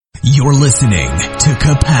You're listening to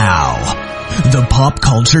Kapow, the pop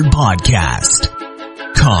culture podcast.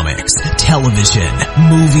 Comics, television,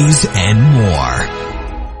 movies, and more.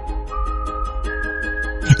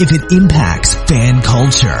 If it impacts fan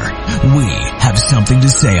culture, we have something to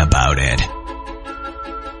say about it.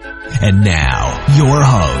 And now, your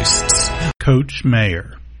hosts, Coach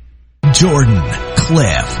Mayer, Jordan,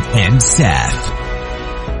 Cliff, and Seth.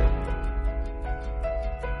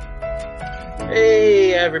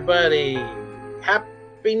 Hey everybody,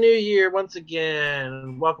 Happy New Year once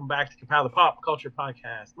again. Welcome back to Kapow, the Pop Culture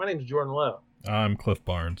Podcast. My name is Jordan Lowe. I'm Cliff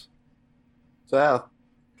Barnes. Seth.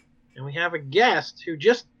 And we have a guest who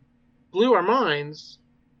just blew our minds,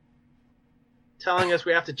 telling us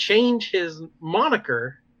we have to change his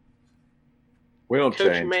moniker. We don't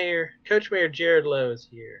Coach change. Coach Mayor Jared Lowe is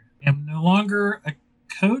here. I am no longer a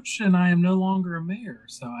coach and I am no longer a mayor.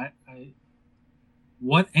 So I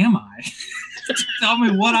what am I? Tell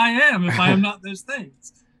me what I am if I am not those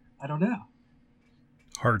things. I don't know.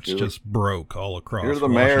 Hearts just broke all across You're the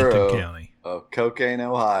Washington mayor County. of Cocaine,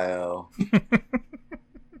 Ohio.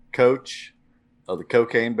 Coach of the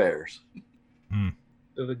Cocaine Bears.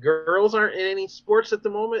 So the girls aren't in any sports at the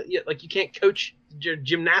moment yet. Like you can't coach your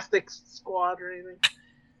gymnastics squad or anything.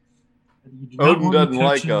 You do not Odin want me doesn't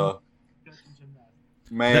like coaching a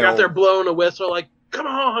gymnastics. They're out there male. blowing a whistle like, come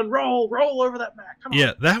on, roll over that back. Come on.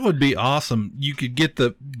 Yeah, that would be awesome. You could get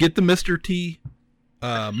the Mr. T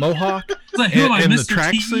mohawk It's like, who am I, and the Mr.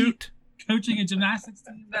 T, tracksuit. coaching a gymnastics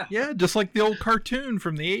team? No. Yeah, just like the old cartoon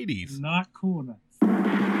from the 80s. Not cool enough.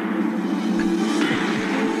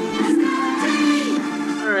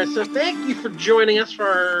 All right, so thank you for joining us for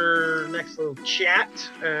our next little chat,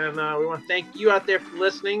 and we want to thank you out there for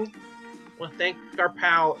listening. I want to thank our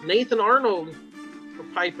pal Nathan Arnold for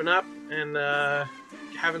piping up and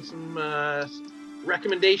having some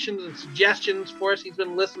recommendations and suggestions for us. He's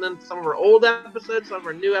been listening to some of our old episodes, some of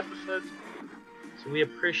our new episodes, so we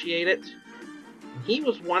appreciate it. He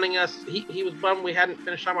was wanting us. He was bummed we hadn't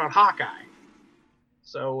finished talking about Hawkeye.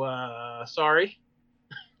 So sorry,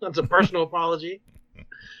 that's a personal apology.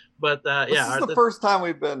 But This is the first time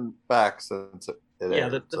we've been back since it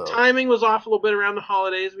aired. The timing was off a little bit around the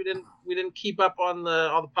holidays. We didn't keep up on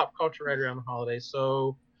all the pop culture right around the holidays.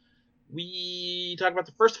 So we talked about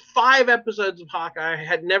the first 5 episodes of Hawkeye. I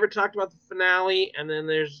had never talked about the finale, and then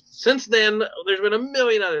since then there's been a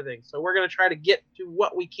million other things. So we're gonna try to get to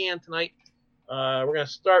what we can tonight. We're gonna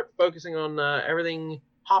start focusing on everything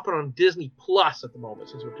hopping on Disney Plus at the moment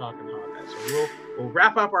since we're talking Hawkeye. So we'll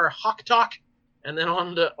wrap up our Hawk talk and then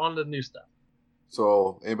on to new stuff.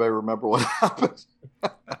 So, anybody remember what happened?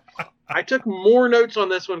 I took more notes on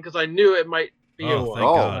this one because I knew it might be a while.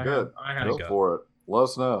 Thank God. Good. I had Go for it. Let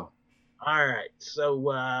us know. All right. So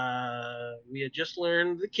we had just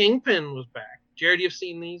learned the Kingpin was back. Jared, you've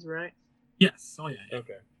seen these, right? Yes. Oh, yeah.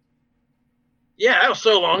 Okay. Yeah, that was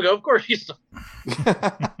so long ago. Of course you saw.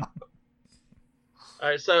 All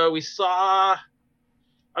right. So we saw.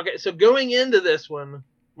 Okay. So going into this one,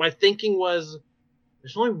 my thinking was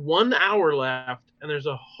there's only 1 hour left, and there's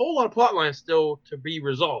a whole lot of plot lines still to be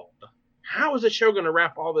resolved. How is the show going to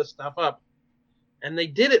wrap all this stuff up? And they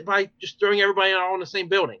did it by just throwing everybody all in the same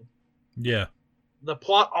building. Yeah. The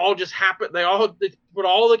plot all just happened. They put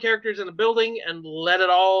all the characters in the building and let it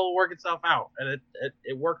all work itself out, and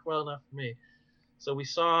it worked well enough for me. So we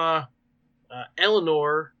saw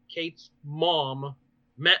Eleanor, Kate's mom,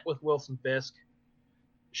 met with Wilson Fisk,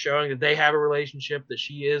 showing that they have a relationship, that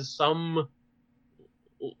she is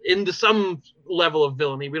into some level of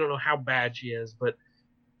villainy. We don't know how bad she is, but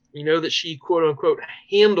we know that she, quote unquote,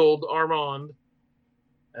 handled Armand,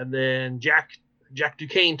 and then Jack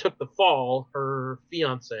Duquesne took the fall, her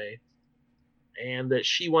fiance, and that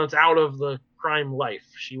she wants out of the crime life.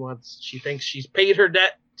 She thinks she's paid her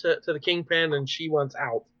debt to the Kingpin, and she wants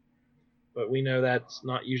out. But we know that's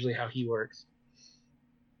not usually how he works.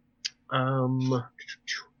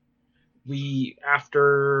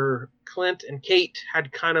 After Clint and Kate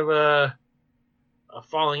had kind of a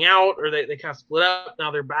falling out, or they kind of split up,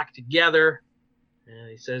 now they're back together. And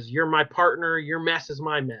he says, "You're my partner. Your mess is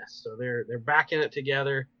my mess." So they're back in it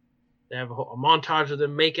together. They have a montage of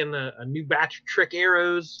them making a new batch of trick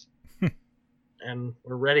arrows, and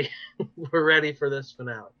we're ready. We're ready for this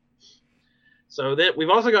finale. So that we've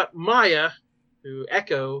also got Maya, who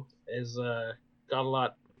Echo has got a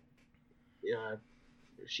lot.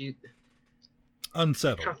 She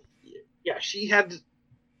Unsettled. Yeah, she had.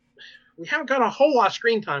 We haven't got a whole lot of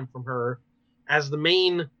screen time from her as the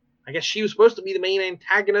main. I guess she was supposed to be the main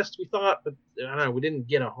antagonist, we thought, but I don't know. We didn't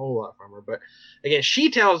get a whole lot from her. But again,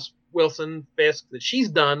 she tells Wilson Fisk that she's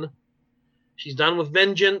done. She's done with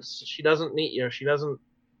vengeance. She doesn't need. She doesn't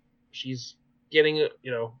she's getting,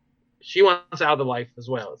 she wants out of the life as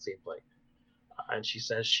well, it seems like. And she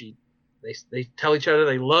says they tell each other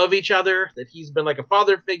they love each other, that he's been like a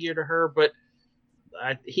father figure to her, but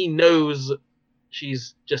he knows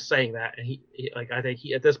she's just saying that, and I think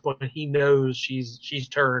at this point he knows she's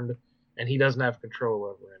turned, and he doesn't have control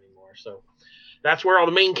over her anymore. So that's where all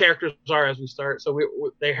the main characters are as we start. So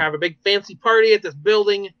they have a big fancy party at this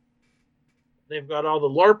building. They've got all the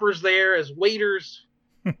LARPers there as waiters.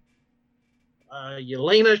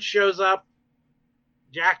 Yelena shows up.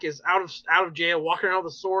 Jack is out of jail, walking around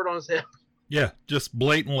with a sword on his hip. Yeah, just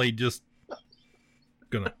blatantly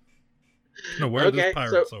gonna wear this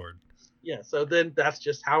pirate sword. Yeah, so then that's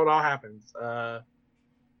just how it all happens.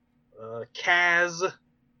 Kaz,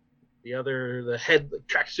 the head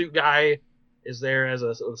tracksuit guy, is there as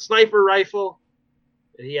a sniper rifle.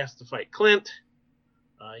 And he has to fight Clint.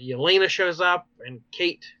 Yelena shows up, and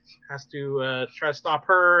Kate has to try to stop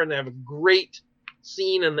her, and they have a great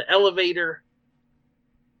scene in the elevator.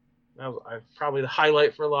 That was probably the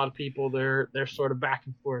highlight for a lot of people. They're sort of back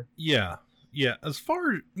and forth. Yeah. As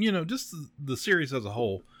far as, just the series as a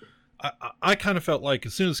whole, I kind of felt like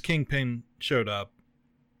as soon as Kingpin showed up,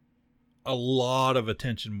 a lot of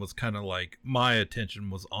attention was kind of like, my attention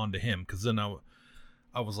was onto him. Because then I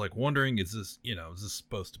was like wondering, is this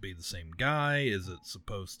supposed to be the same guy? Is it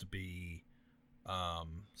supposed to be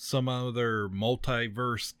some other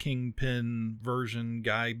multiverse Kingpin version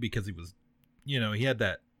guy? Because he was, he had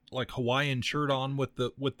that like Hawaiian shirt on with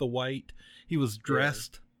the white. He was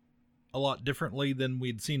dressed a lot differently than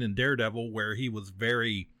we'd seen in Daredevil, where he was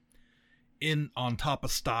very on top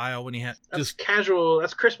of style, and he had just casual.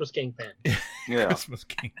 That's Christmas Kingpin. Yeah. Christmas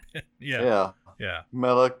Kingpin. Yeah.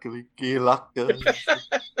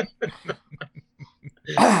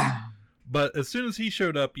 But as soon as he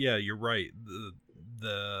showed up, yeah, you're right.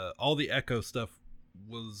 The all the Echo stuff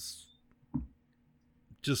was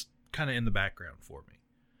just kind of in the background for me.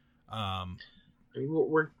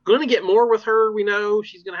 We're going to get more with her. We know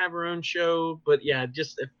she's going to have her own show, but yeah,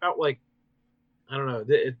 it felt like, I don't know.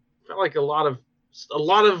 It felt like a lot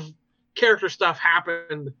of character stuff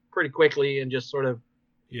happened pretty quickly and just sort of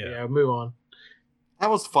move on. That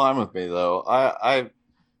was fine with me though. I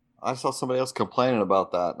saw somebody else complaining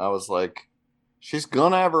about that, and I was like, she's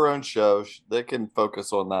gonna have her own show. They can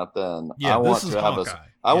focus on that then. Yeah, I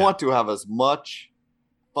want to have as much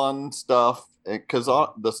fun stuff, because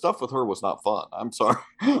the stuff with her was not fun. I'm sorry.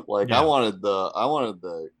 I wanted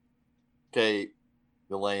the Kate,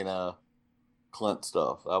 Yelena, Clint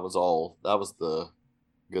stuff. That was the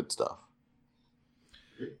good stuff.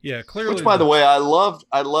 Yeah, clearly. Which, by the way, I love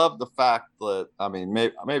the fact that, I mean,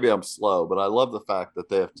 maybe I'm slow, but I love the fact that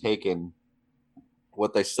they have taken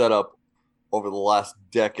what they set up over the last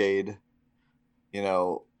decade,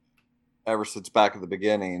 ever since back at the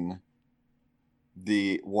beginning,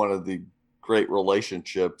 one of the great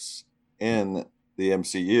relationships in the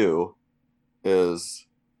MCU is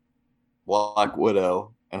Black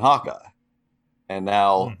Widow and Hawkeye. And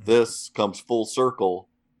now this comes full circle,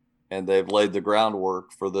 and they've laid the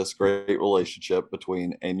groundwork for this great relationship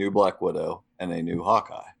between a new Black Widow and a new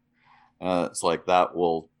Hawkeye. It's like that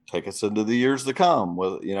will take us into the years to come,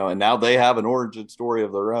 with and now they have an origin story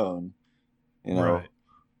of their own, right.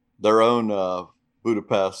 Their own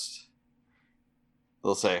Budapest.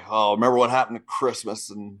 They'll say, "Oh, remember what happened to Christmas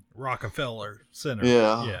and Rockefeller Center?"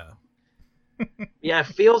 Yeah. It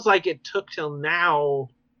feels like it took till now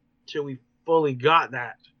till we fully got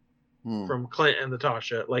that from Clint and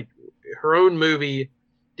Natasha. Like, her own movie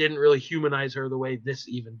didn't really humanize her the way this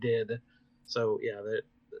even did. So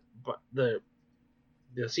the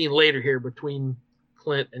scene later here between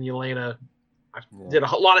Clint and Yelena did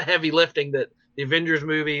a lot of heavy lifting that the Avengers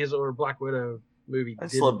movies or Black Widow movie. I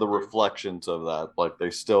just love the reflections of that. Like, they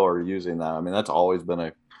still are using that. I mean, that's always been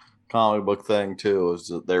a comic book thing too,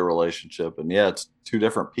 is their relationship. And it's two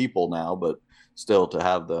different people now, but still to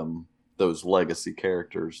have them, those legacy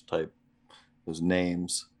characters type, those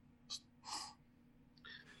names.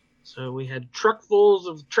 So we had truckfuls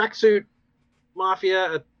of tracksuit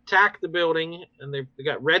mafia attack the building, and they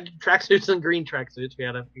got red tracksuits and green tracksuits. We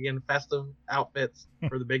had festive outfits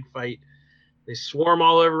for the big fight. They swarm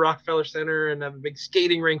all over Rockefeller Center and have a big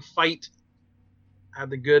skating ring fight.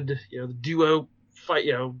 Had the good, the duo fight,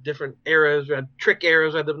 different arrows. We had trick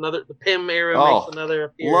arrows. We had the Pym arrow makes another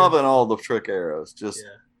appearance. Loving all the trick arrows.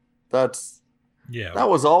 That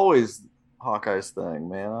was always Hawkeye's thing,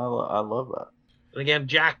 man. I love that. And again,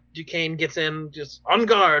 Jack Duquesne gets in just on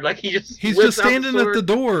guard, like he's just standing at the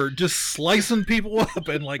door, just slicing people up,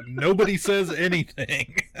 and like nobody says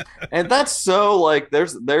anything. And that's so, like,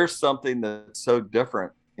 there's something that's so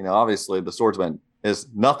different. Obviously the swordsman is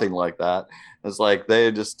nothing like that. It's like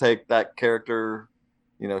they just take that character,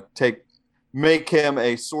 make him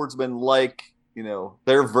a swordsman, like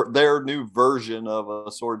their new version of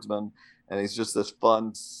a swordsman, and he's just this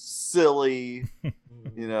fun, silly,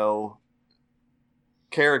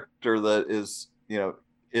 character that is,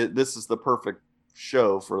 this is the perfect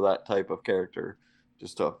show for that type of character,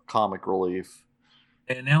 just a comic relief.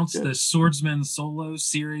 They announced the Swordsman solo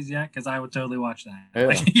series yet? Because I would totally watch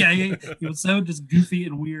that. Yeah. It was so just goofy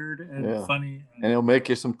and weird and funny. And he'll make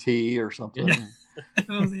you some tea or something. Yeah.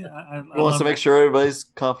 I wants to make sure everybody's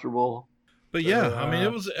comfortable. But yeah, I mean,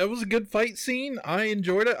 it was a good fight scene. I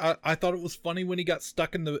enjoyed it. I thought it was funny when he got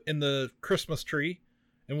stuck in the Christmas tree,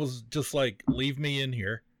 and was just like, "Leave me in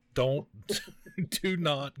here. Do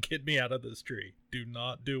not get me out of this tree. Do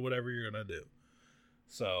not do whatever you're gonna do."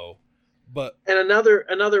 So, but and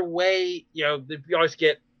another way, you always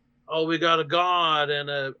get, oh, we got a god and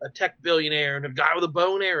a tech billionaire and a guy with a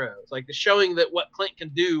bow and arrow. It's like the showing that what Clint can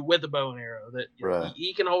do with a bow and arrow, that right.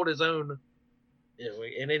 he can hold his own,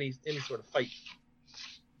 in any sort of fight.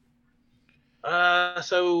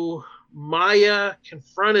 So Maya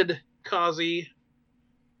confronted Kazi,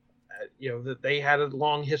 that they had a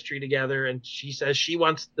long history together, and she says she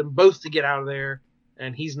wants them both to get out of there,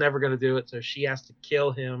 and he's never going to do it, so she has to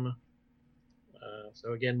kill him.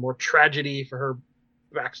 So again, more tragedy for her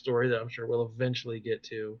backstory that I'm sure we'll eventually get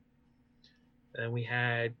to. And we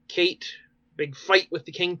had Kate, big fight with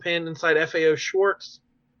the Kingpin inside FAO Schwartz.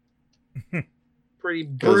 Pretty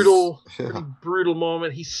brutal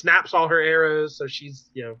moment. He snaps all her arrows, so she's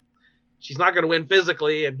not going to win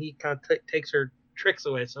physically, and he kind of takes her tricks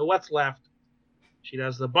away. So what's left? She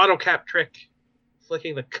does the bottle cap trick,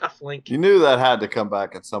 flicking the cuff link. You knew that had to come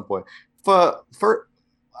back at some point.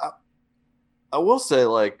 I will say,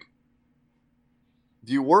 like,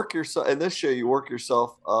 you work yourself in this show. You work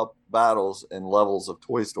yourself up battles and levels of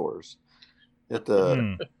toy stores. You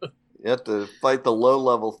have to fight the low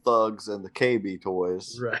level thugs and the KB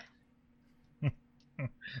toys. Right.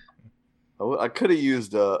 I could have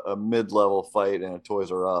used a mid level fight in a Toys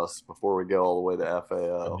R Us before we go all the way to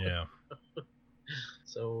FAO. Yeah.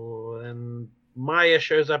 So then Maya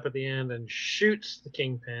shows up at the end and shoots the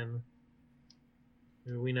Kingpin,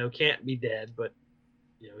 who we know can't be dead, but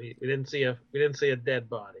we didn't see a dead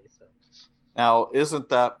body. So now, isn't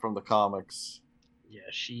that from the comics? Yeah,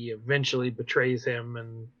 she eventually betrays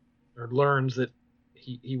him or learns that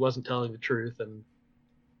he wasn't telling the truth and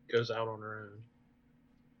goes out on her own.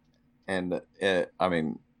 And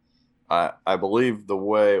I believe the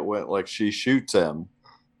way it went, like, she shoots him,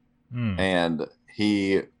 and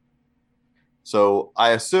he. So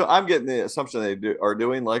I'm getting the assumption they are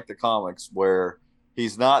doing like the comics, where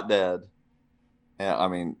he's not dead.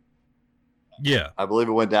 And I believe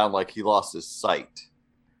it went down like he lost his sight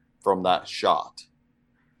from that shot.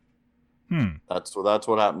 That's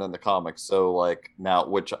what happened in the comics. So, like, now,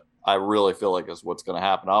 which I really feel like is what's going to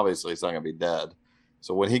happen. Obviously, he's not going to be dead.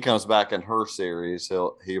 So when he comes back in her series,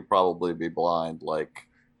 he'll probably be blind like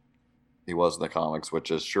he was in the comics,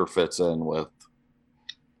 which sure fits in with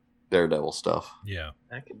Daredevil stuff. Yeah,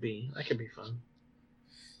 that could be fun.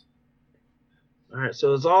 All right,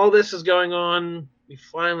 so as all this is going on,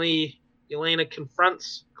 Yelena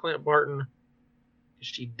confronts Clint Barton.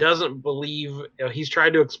 She doesn't believe, he's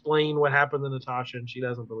tried to explain what happened to Natasha, and she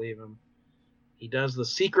doesn't believe him. He does the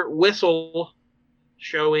secret whistle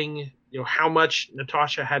showing, how much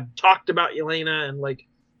Natasha had talked about Yelena, and like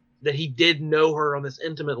that he did know her on this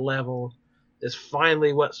intimate level is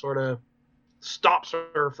finally what sort of stops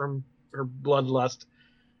her from her bloodlust.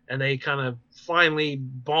 And they kind of finally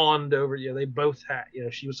bond over, they both had,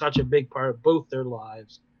 she was such a big part of both their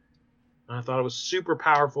lives. And I thought it was super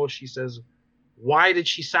powerful. She says, why did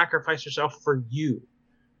she sacrifice herself for you?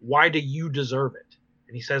 Why do you deserve it?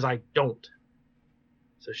 And he says, I don't.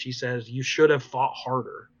 So she says, you should have fought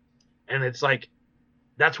harder. And it's like,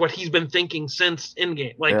 that's what he's been thinking since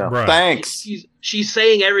Endgame. Like, right. Thanks. She's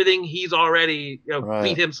saying everything he's already, right.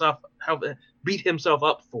 beat himself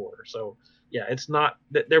up for. So yeah, it's not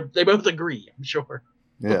that they both agree, I'm sure.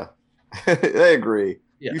 Yeah. They agree.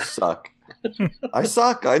 Yeah. You suck. I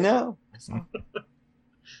suck. I know.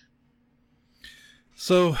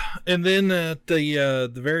 So, and then at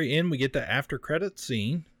the very end, we get the after credit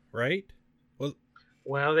scene, right?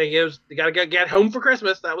 Well, they got to get home for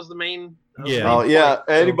Christmas. That was the main. Yeah. Oh yeah.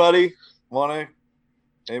 So, anybody have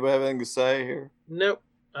anything to say here? Nope.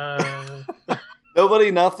 Nobody.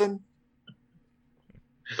 Nothing.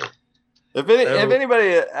 If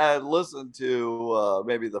anybody had listened to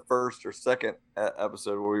maybe the first or second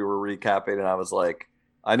episode where we were recapping, and I was like,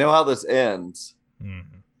 I know how this ends.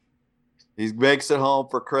 Mm-hmm. He makes it home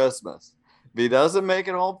for Christmas. he doesn't make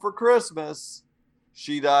it home for Christmas,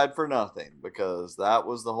 she died for nothing, because that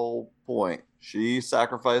was the whole point. She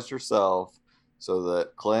sacrificed herself so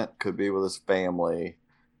that Clint could be with his family.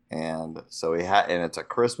 And so and it's a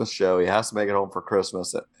Christmas show. He has to make it home for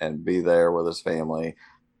Christmas and be there with his family.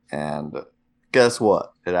 And guess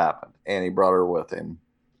what? It happened. And he brought her with him.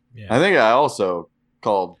 Yeah. I think I also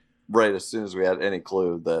called right as soon as we had any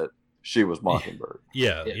clue that she was Mockingbird.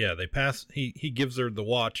 Yeah. They pass. He gives her the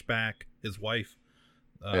watch back. His wife,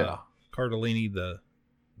 Cardellini, the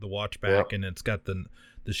watch back, and it's got the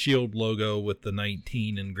Shield logo with the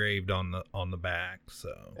 19 engraved on the back.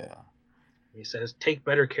 So yeah. He says, "Take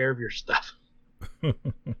better care of your stuff."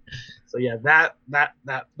 So yeah, that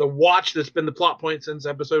the watch that's been the plot point since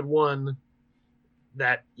episode 1.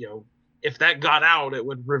 That, you know, if that got out, it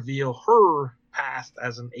would reveal her past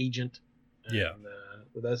as an agent. And,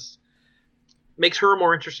 this makes her a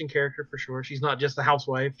more interesting character for sure. She's not just a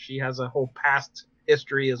housewife; she has a whole past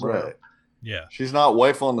history as well. Yeah, she's not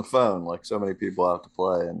wife on the phone like so many people have to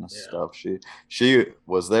play and stuff. She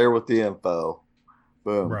was there with the info.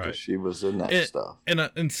 Boom, right. She was in that stuff.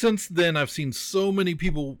 And since then, I've seen so many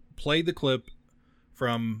people play the clip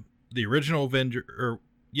from the original Avenger,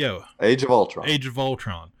 Age of Ultron. Age of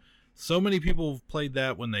Ultron. So many people have played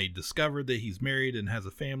that when they discovered that he's married and has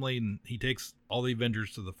a family, and he takes all the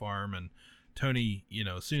Avengers to the farm. And Tony,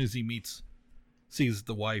 as soon as he sees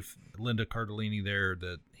the wife, Linda Cardellini, there,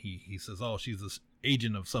 that he says, "Oh, she's this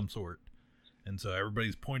agent of some sort." And so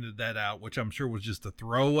everybody's pointed that out, which I'm sure was just a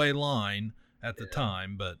throwaway line at the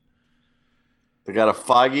time, but they got to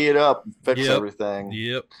Feige it up and fix everything.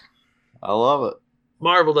 Yep. I love it.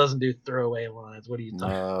 Marvel doesn't do throwaway lines. What are you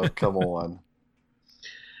talking about? No, come on.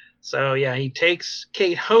 So yeah, he takes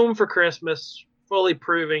Kate home for Christmas, fully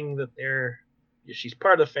proving that she's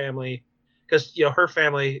part of the family, because her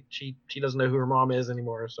family, she doesn't know who her mom is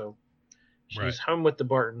anymore, so she's home with the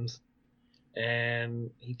Bartons,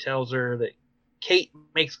 and he tells her that Kate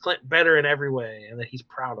makes Clint better in every way, and that he's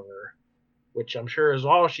proud of her, which I'm sure is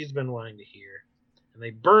all she's been wanting to hear. And they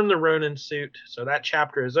burn the Ronin suit, so that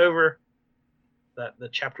chapter is over. The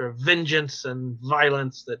chapter of vengeance and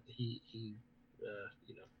violence that he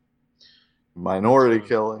minority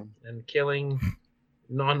killing and killing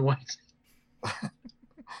non-whites,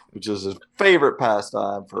 which is his favorite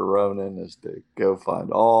pastime for Ronin, is to go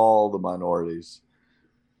find all the minorities.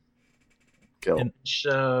 Kill. And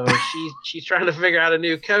so she's trying to figure out a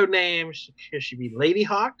new code name. Should she be Lady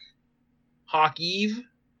Hawk, Hawk Eve,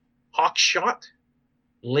 Hawk Shot,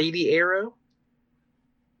 Lady Arrow?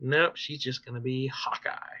 Nope, she's just going to be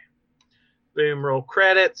Hawkeye. Boom, roll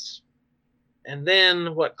credits. And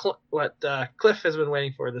then what Cliff has been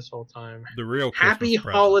waiting for this whole time. The real Happy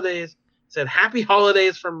Christmas Holidays. Said Happy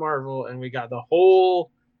Holidays from Marvel, and we got the whole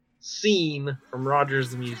scene from Rogers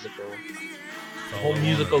the Musical. The whole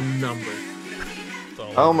musical number.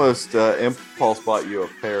 I almost impulse bought you a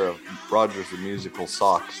pair of Rogers the Musical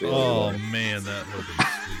socks. Oh man, that would have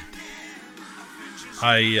been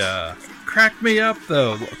sweet. Cracked me up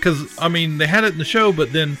though, because they had it in the show,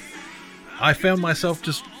 but then I found myself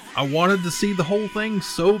I wanted to see the whole thing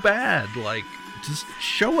so bad, like just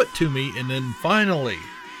show it to me, and then finally,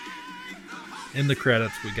 in the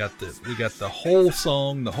credits, we got the whole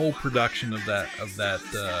song, the whole production of that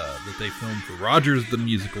they filmed for Rogers the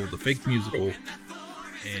Musical, the fake musical.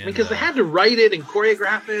 And, because they had to write it and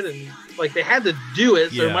choreograph it, and they had to do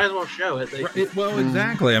it, so they might as well show it.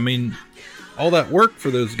 Exactly. All that work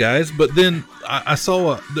for those guys, but then I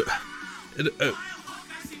saw a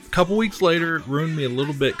couple weeks later, it ruined me a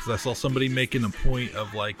little bit, because I saw somebody making a point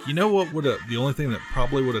of what the only thing that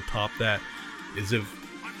probably would have topped that is if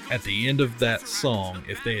at the end of that song,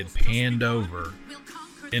 if they had panned over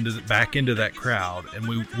back into that crowd, and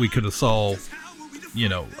we could have saw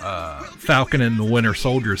Falcon and the Winter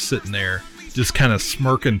Soldier sitting there just kind of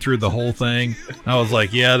smirking through the whole thing. I was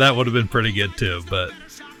like, yeah, that would have been pretty good too, but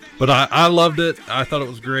I loved it. I thought it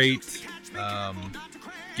was great.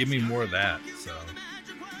 Give me more of that. So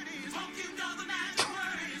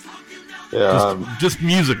yeah, just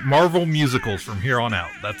music, Marvel musicals from here on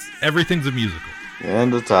out. Everything's a musical.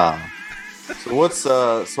 End of time. So what's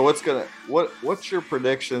your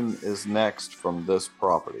prediction is next from this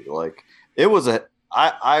property? It was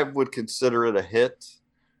I would consider it a hit.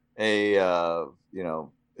 It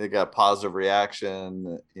got positive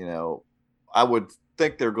reaction. I would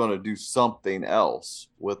think they're going to do something else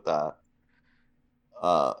with that.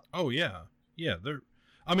 Oh yeah. They're.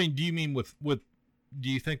 Do you mean with? Do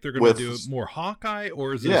you think they're going to do more Hawkeye,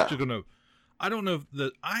 or is this just going to? I don't know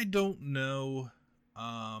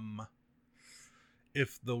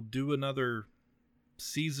if they'll do another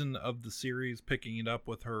season of the series picking it up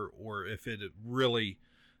with her, or if it had really,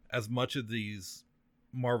 as much of these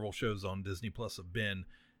Marvel shows on Disney Plus have been,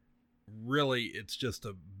 really it's just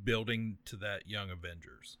a building to that Young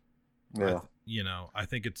Avengers. Yeah. I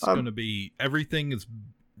think it's going to be, everything is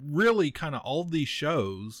really kind of all these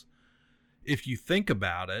shows. If you think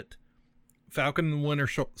about it, Falcon and Winter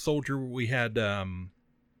Soldier, we had,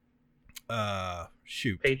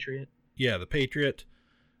 Patriot. Yeah, the Patriot.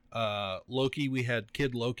 Loki, we had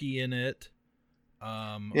Kid Loki in it.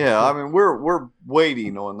 I mean, we're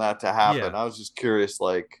waiting on that to happen. Yeah. I was just curious,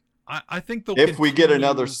 like, I think they'll if we get continue-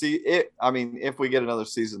 another if we get another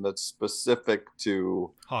season that's specific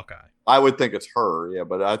to Hawkeye. I would think it's her, yeah.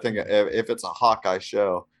 But I think if it's a Hawkeye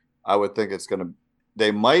show, I would think it's gonna.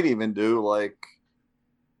 They might even do like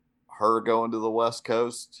her going to the West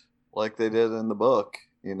Coast, like they did in the book.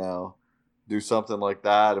 Do something like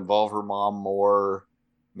that. Involve her mom more.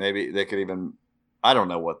 Maybe they could even. I don't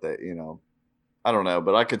know what they. I don't know,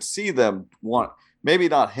 but I could see them maybe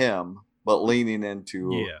not him, but leaning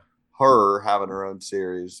into her having her own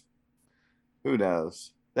series. Who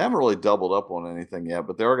knows? They haven't really doubled up on anything yet,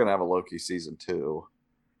 but they are going to have a Loki season 2.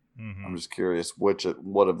 Mm-hmm. I'm just curious which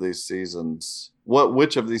of these seasons,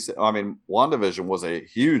 which of these. I mean, WandaVision was a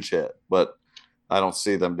huge hit, but I don't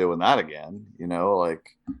see them doing that again.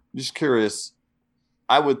 Like, I'm just curious.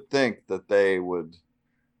 I would think that they would.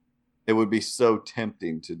 It would be so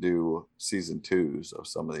tempting to do season 2s of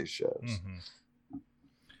some of these shows. Mm-hmm.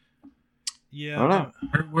 Yeah. I don't know.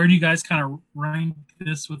 Where do you guys kind of rank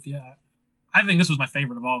this with the? I think this was my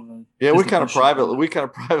favorite of all of them. Yeah, we kind of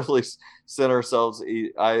privately sent ourselves.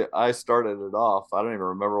 I started it off. I don't even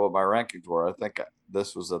remember what my rankings were. I think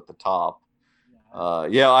this was at the top.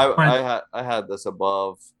 I had this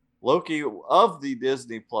above Loki of the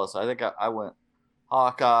Disney Plus. I think I went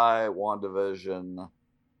Hawkeye, WandaVision,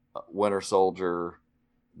 Winter Soldier,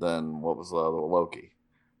 then what was the other? Loki.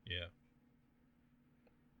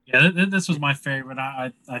 Yeah, this was my favorite.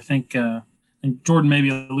 I think and Jordan maybe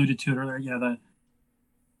alluded to it earlier. Yeah,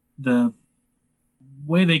 the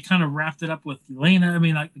way they kind of wrapped it up with Elena. I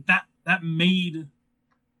mean, like that made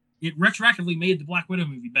it retroactively made the Black Widow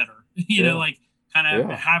movie better. Like kind of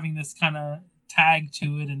having this kind of tag to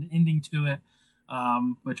it and ending to it,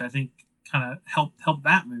 which I think kind of helped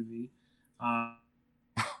that movie.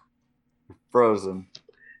 Frozen.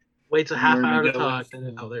 Waits a half hour to talk.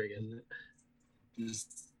 Oh, there you go.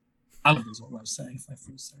 I love what I was saying. If I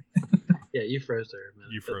froze there. Yeah, you froze there, man.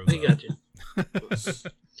 You froze. We got you.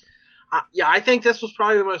 I think this was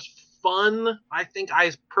probably the most fun. I think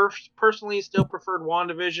I personally still preferred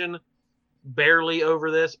WandaVision barely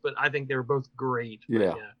over this, but I think they were both great.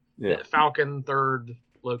 Yeah. Falcon third,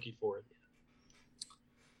 Loki fourth.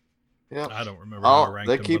 Yeah. I don't remember how I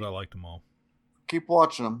ranked them, but I liked them all. Keep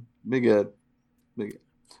watching them. Be good.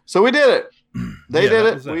 So we did it. They did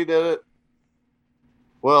it. We did it.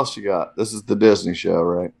 What else you got? This is the Disney show,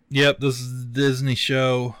 right? Yep, this is the Disney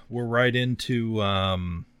show. We're right into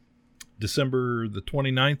December the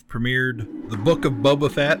 29th, premiered The Book of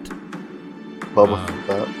Boba Fett. Boba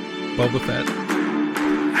Fett.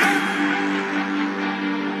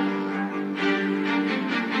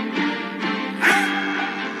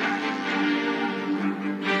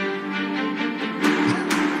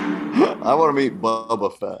 I want to meet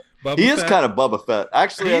Boba Fett. He is kind of Boba Fett.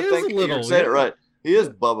 Actually, I think you're saying it right. He is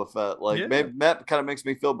Boba Fett. Like, maybe that kind of makes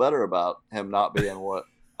me feel better about him not being what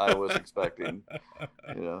I was expecting.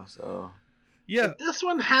 So. Yeah. But this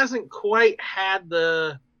one hasn't quite had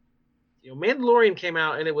the. Mandalorian came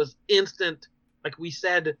out and it was instant. Like we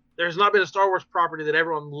said, there's not been a Star Wars property that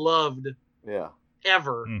everyone loved. Yeah.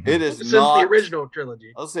 Ever. Mm-hmm. It is since not the original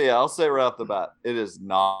trilogy. I'll say right off the bat, it is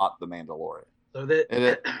not the Mandalorian. So the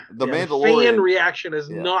Mandalorian fan reaction is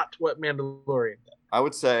not what Mandalorian does. I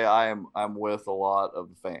would say I'm with a lot of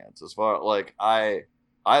the fans as far like I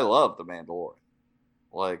love the Mandalorian.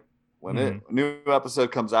 Like when a new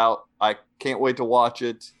episode comes out, I can't wait to watch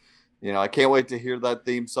it. I can't wait to hear that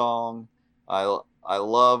theme song. I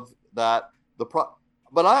love that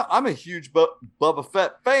but I'm a huge Boba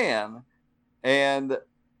Fett fan, and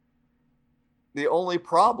the only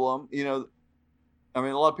problem, a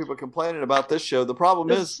lot of people are complaining about this show. The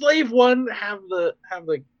problem is Slave One have the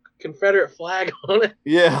Confederate flag on it.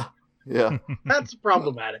 Yeah. That's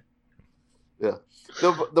problematic. Yeah.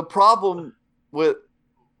 The problem with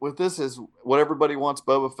this is what everybody wants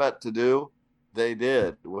Boba Fett to do, they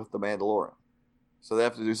did with The Mandalorian. So they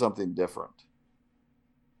have to do something different.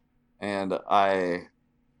 And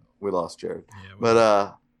we lost Jared. Yeah,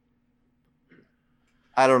 but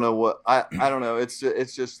I don't know what I don't know. It's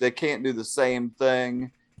just they can't do the same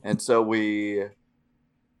thing, and so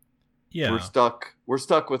Yeah. We're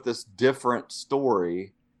stuck with this different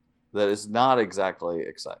story that is not exactly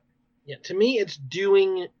exciting. Yeah, to me, it's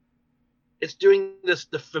doing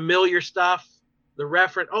the familiar stuff, the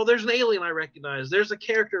reference. Oh, there's an alien I recognize. There's a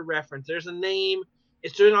character reference. There's a name.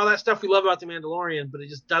 It's doing all that stuff we love about The Mandalorian, but it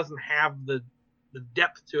just doesn't have the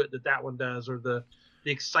depth to it that one does, or the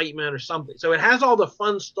excitement or something. So it has all the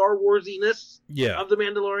fun Star Warsiness of The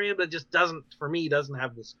Mandalorian, but it just doesn't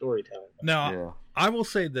have the storytelling. Now, I will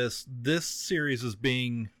say this series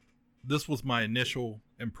this was my initial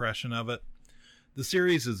impression of it. The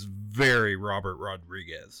series is very Robert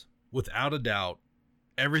Rodriguez. Without a doubt,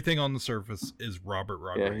 everything on the surface is Robert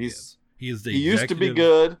Rodriguez. He used to be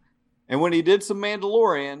good, and when he did some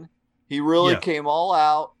Mandalorian, he really came all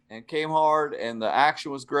out and came hard, and the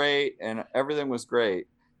action was great, and everything was great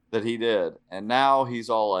that he did. And now he's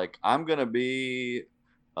all like, I'm going to be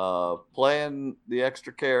playing the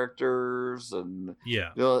extra characters, and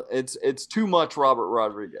it's too much Robert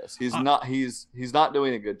Rodriguez. He's not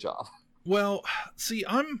doing a good job. Well, see,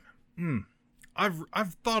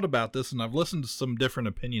 I've thought about this, and I've listened to some different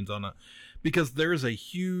opinions on it, because there's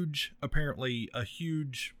apparently a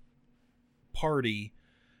huge party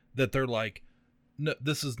that they're like, no,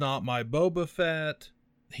 this is not my Boba Fett.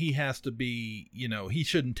 He has to be, he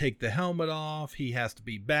shouldn't take the helmet off. He has to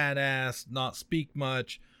be badass, not speak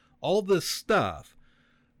much, all this stuff.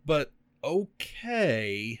 But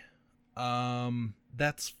okay,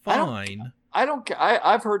 that's fine.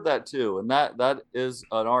 I've heard that too, and that is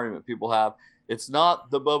an argument people have. It's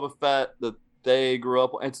not the Boba Fett that they grew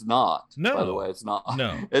up with. It's not. No. By the way, it's not.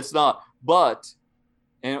 No. It's not. But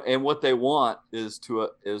and what they want is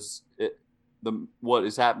what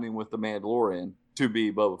is happening with the Mandalorian to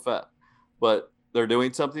be Boba Fett. But they're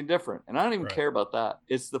doing something different, and I don't even care about that.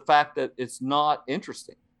 It's the fact that it's not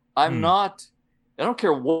interesting. I don't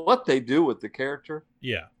care what they do with the character.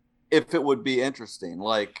 Yeah. If it would be interesting,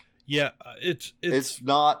 it's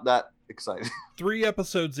not that exciting. 3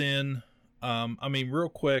 episodes in. Real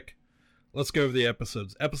quick, let's go over the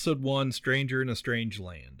episodes. Episode 1, Stranger in a Strange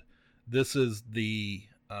Land. This is the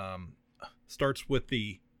starts with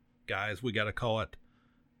the guys. We got to call it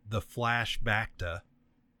the flashback,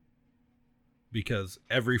 because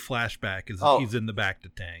every flashback is he's in the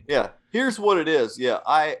Bacta tank. Yeah, here's what it is. Yeah,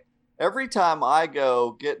 every time I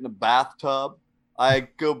go get in a bathtub, I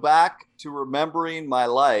go back to remembering my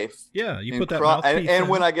life. Yeah, you put that mouthpiece and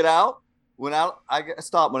when I get out. I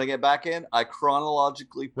stop. When I get back in, I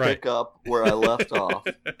chronologically pick up where I left off.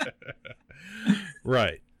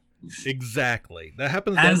 Right. Exactly. That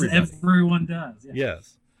happens to as everybody. Everyone does. Yeah.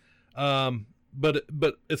 Yes. But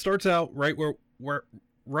it starts out right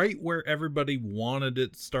where everybody wanted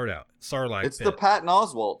it to start out. Sarlacc It's pit. the Patton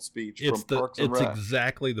Oswalt speech from Parks and Rec. It's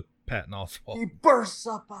exactly the Patton Oswalt. He bursts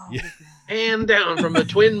up out hand down from the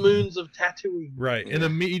twin moons of Tatooine. Right. And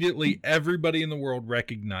immediately everybody in the world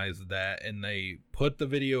recognized that, and they put the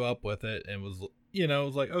video up with it, and was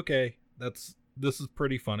like, okay, this is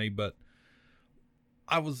pretty funny, but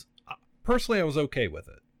I was okay with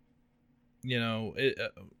it.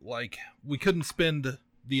 We couldn't spend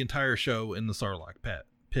the entire show in the Sarlacc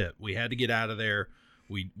pit. We had to get out of there.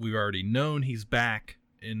 We've already known he's back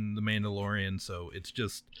in The Mandalorian, so it's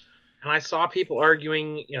just. And I saw people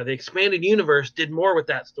arguing, the expanded universe did more with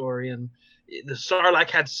that story, and the Sarlacc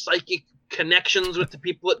had psychic connections with the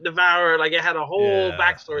people it devoured. Like, it had a whole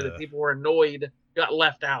backstory that people were annoyed got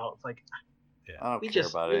left out. It's like, I don't care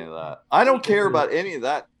about any of that. I don't care about any of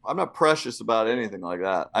that. I'm not precious about anything like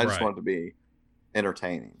that. I just want it to be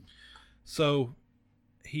entertaining. So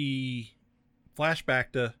he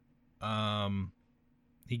flashback to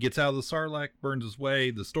he gets out of the Sarlacc, burns his way.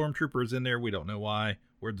 The stormtrooper is in there. We don't know why.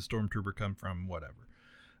 Where'd the stormtrooper come from? Whatever.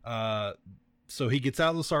 So he gets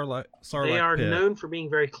out of the Sarlacc they are pit. known for being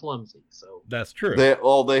very clumsy. So that's true. They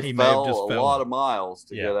fell a lot of miles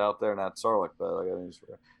to get out there in that Sarlacc pit. I got news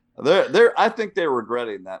for you. I think they're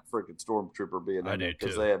regretting that freaking stormtrooper being in there,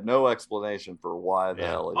 because they have no explanation for why the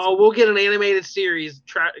hell. We'll get an animated series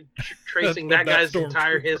tracing that guy's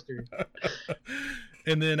entire history.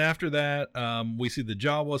 And then after that, we see the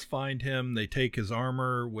Jawas find him. They take his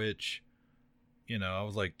armor, which, I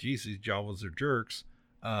was like, geez, these Jawas are jerks.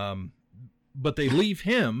 But they leave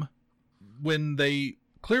him when they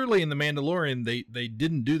clearly in The Mandalorian, they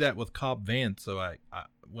didn't do that with Cobb Vanth. So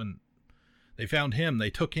when they found him, they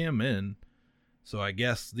took him in. So I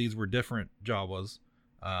guess these were different Jawas.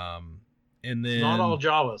 And then not all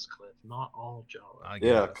Jawas, Cliff. Not all Jawas.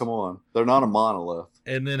 Yeah, come on. They're not a monolith.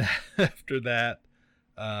 And then after that,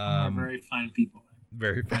 very fine people.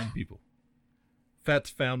 Very fine people.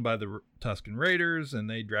 Fett's found by the Tusken Raiders, and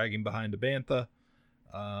they drag him behind a bantha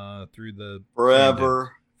through the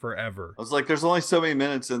forever. I was like, there's only so many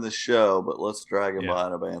minutes in the show, but let's drag him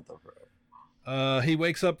behind a bantha forever. He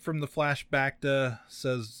wakes up from the flashback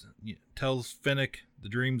tells Fennec the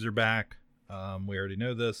dreams are back. We already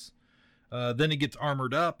know this. Then he gets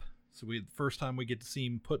armored up. So the first time we get to see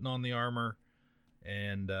him putting on the armor.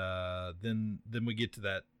 And then we get to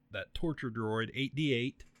that torture droid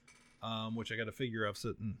 8D8, which I got a figure of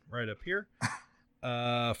sitting right up here.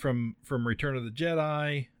 From Return of the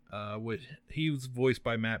Jedi, which he was voiced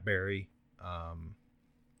by Matt Berry.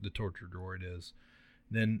 The torture droid is.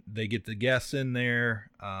 Then they get the guests in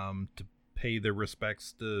there to pay their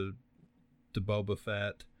respects to Boba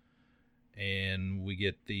Fett, and we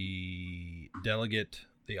get the delegate,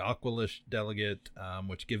 the Aqualish delegate,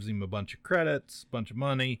 which gives him a bunch of credits, a bunch of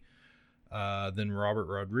money. Then Robert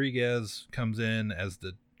Rodriguez comes in as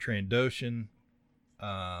the Trandoshan,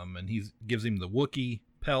 and he gives him the Wookiee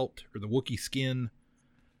pelt or the Wookiee skin,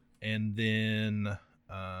 and then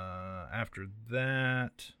after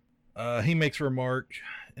that, he makes a remark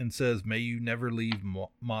and says, "May you never leave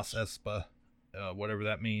Mos Espa," whatever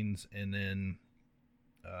that means. And then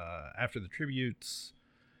after the tributes,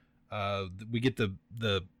 we get the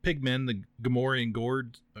pigmen, the Gamorrean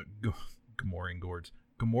guards,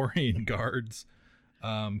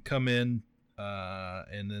 come in,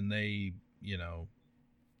 and then they, in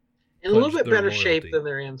a little bit better shape than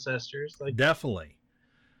their ancestors. Like definitely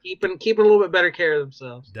keeping a little bit better care of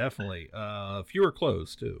themselves. Definitely, fewer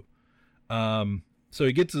clothes too. So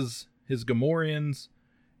he gets his Gamorreans,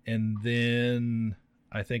 and then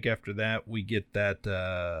I think after that we get that.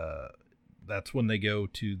 That's when they go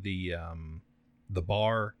to the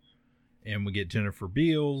bar, and we get Jennifer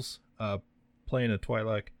Beals playing a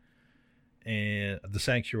Twi'lek and the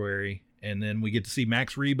Sanctuary, and then we get to see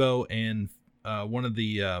Max Rebo and one of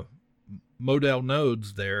the Model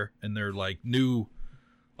Nodes there, and they're like new.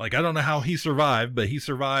 Like, I don't know how he survived, but he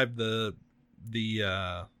survived the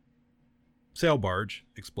sail barge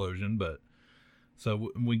explosion. But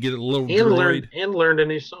so we get a little droid and learned a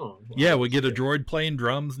new song. Yeah, we get a droid playing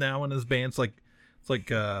drums now in his band. It's like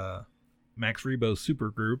Max Rebo's super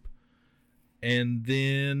group. And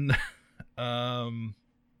then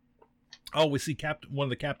we see one of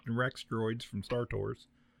the Captain Rex droids from Star Tours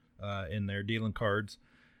in there dealing cards.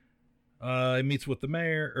 He meets with the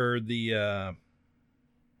mayor or the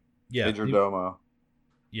Major Domo.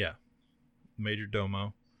 Yeah, Major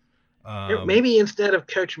Domo. Maybe instead of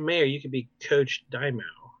Coach Mayor, you could be Coach Daimao.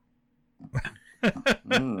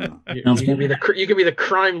 You could be the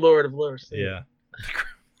crime lord of Lower Sea. Yeah.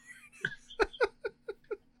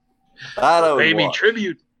 Pay me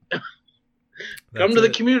tribute. Come to the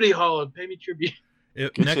community hall and pay me tribute.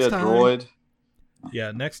 Next time, droid.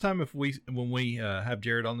 Yeah, next time when we have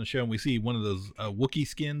Jared on the show and we see one of those Wookiee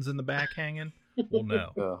skins in the back hanging, we'll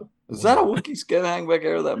know. Yeah. Is that a Wookiee skin hanging back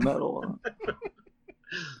there? That metal?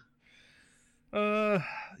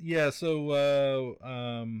 Yeah. So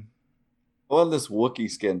I want this Wookiee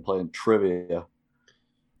skin playing trivia.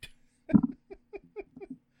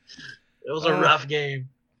 It was a rough game.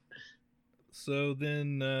 So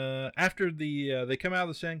then, after they come out of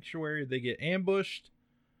the sanctuary, they get ambushed.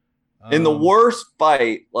 In the worst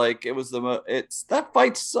fight, like it was that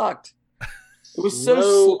fight sucked. It was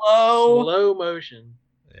so slow motion.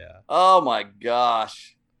 Yeah. Oh my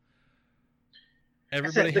gosh.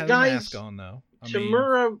 Everybody had a mask on though.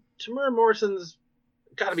 Tamura Morrison's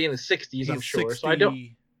got to be in the 60s, I'm sure. 60, so I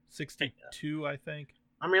don't 62, I think.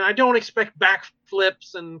 I mean, I don't expect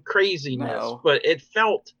backflips and craziness, but it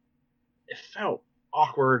felt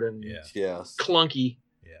awkward and clunky.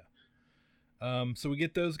 Yeah. So we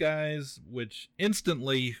get those guys, which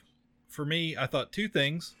instantly, for me, I thought two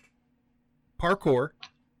things: parkour,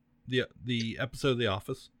 the episode of The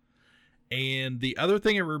Office, and the other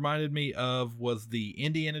thing it reminded me of was the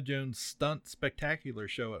Indiana Jones Stunt Spectacular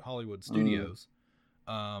show at Hollywood Studios.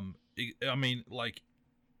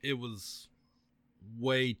 It was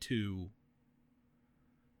way too.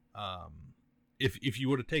 If you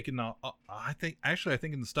would have taken, I think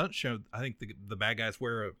in the stunt show, I think the bad guys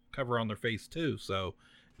wear a cover on their face too. So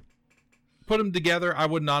put them together, I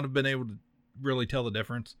would not have been able to really tell the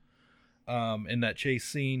difference in that chase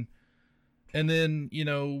scene. And then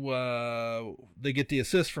they get the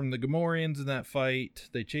assist from the Gamorreans in that fight.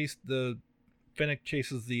 They chase Fennec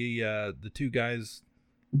chases the two guys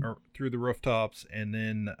through the rooftops, and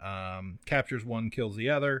then captures one, kills the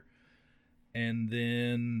other. And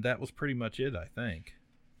then that was pretty much it, I think.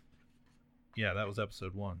 Yeah, that was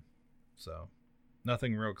episode 1. So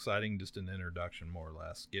nothing real exciting, just an introduction, more or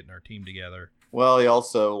less, getting our team together. Well, he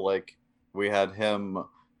also, we had him,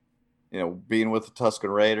 being with the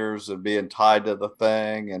Tusken Raiders and being tied to the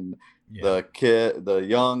thing. And the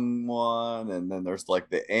young one, and then there's like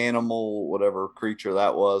the animal, whatever creature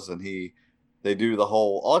that was, and they do the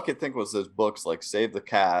whole. All I could think was those books like Save the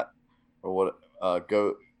Cat or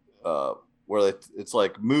where it's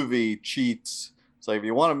like movie cheats. It's like if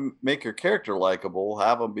you want to make your character likable,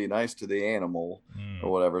 have them be nice to the animal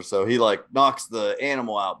or whatever. So he like knocks the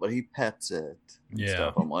animal out, but he pets it. And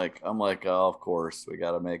stuff. I'm like, oh, of course we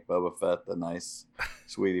got to make Boba Fett the nice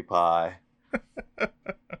sweetie pie.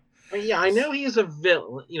 Yeah, I know he's a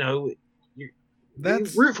villain. You know, you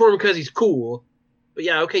root for him because he's cool. But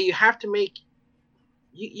yeah, okay, you have to make.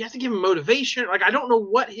 You have to give him motivation. Like I don't know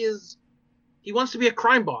what he wants to be a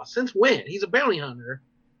crime boss. Since when? He's a bounty hunter.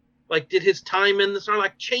 Like, did his time in the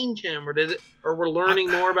Sarlacc change him, or we're learning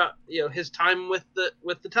more about his time with the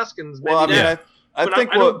Tuskens? Maybe well, I mean, I think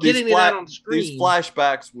these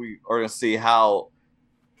flashbacks we are going to see how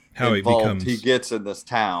involved he gets in this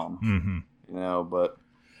town. Mm-hmm. But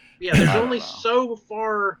yeah, there's only so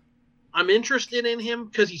far I'm interested in him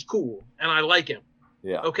because he's cool and I like him.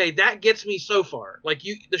 Yeah. Okay, that gets me so far. Like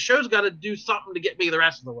the show's got to do something to get me the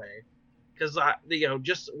rest of the way. Because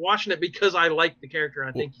just watching it because I like the character,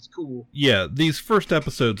 I think he's cool. Yeah, these first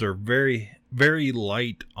episodes are very, very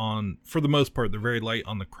light on, for the most part, they're very light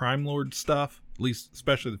on the crime lord stuff. At least,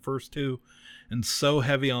 especially the first two, and so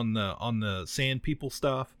heavy on the Sand People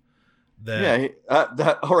stuff. That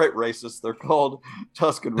all right, racist. They're called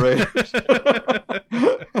Tusken Raiders.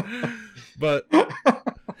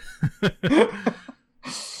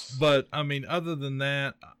 But I mean, other than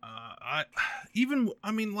that, I'm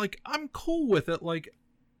cool with it. Like,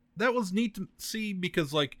 that was neat to see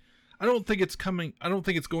because, like, I don't think it's going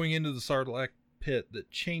into the Sarlacc pit that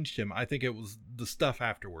changed him. I think it was the stuff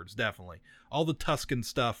afterwards, definitely. All the Tusken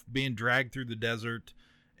stuff, being dragged through the desert,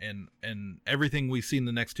 and everything we see in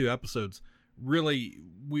the next two episodes, really,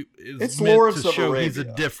 it's meant to show he's a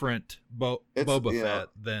different Boba Fett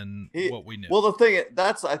than what we knew. Well, the thing,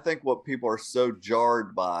 that's, I think, what people are so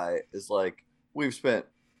jarred by is, like, we've spent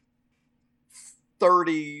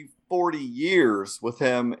 30, 40 years with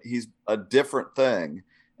him. He's a different thing.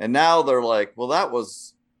 And now they're like, well,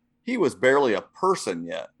 he was barely a person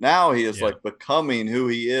yet. Now he is like becoming who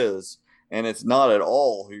he is. And it's not at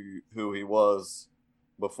all who he was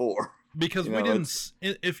before. Because we didn't,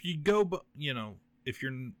 if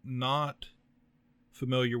you're not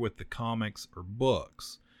familiar with the comics or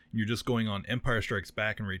books, you're just going on Empire Strikes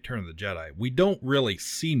Back and Return of the Jedi, we don't really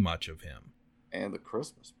see much of him. And the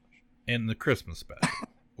Christmas special.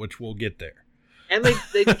 Which we'll get there. And they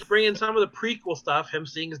just bring in some of the prequel stuff, him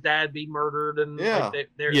seeing his dad be murdered, and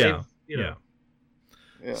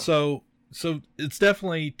So it's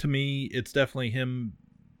definitely, to me, it's definitely him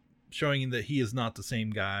showing that he is not the same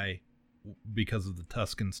guy because of the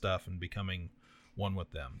Tusken stuff and becoming one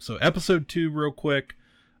with them. So episode 2, real quick,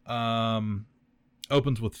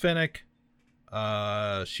 opens with Fennec. They've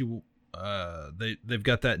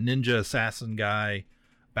got that ninja assassin guy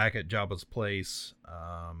back at Jabba's place.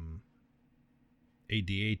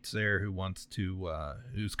 AD8's there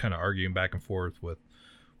who's kind of arguing back and forth with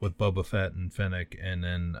Boba Fett and Fennec, and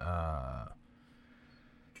then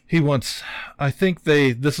he wants. I think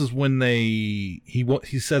this is when he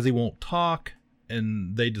says he won't talk,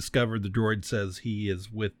 and they discover the droid says he's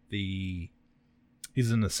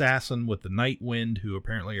an assassin with the Night Wind, who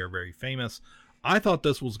apparently are very famous. I thought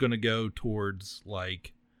this was going to go towards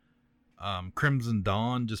like Crimson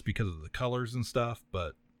Dawn just because of the colors and stuff,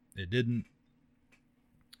 but it didn't.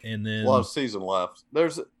 And then a lot of season left.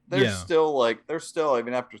 There's still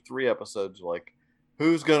even after 3 episodes, like,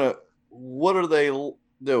 what are they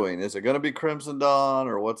doing? Is it going to be Crimson Dawn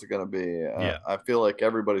or what's it going to be? I feel like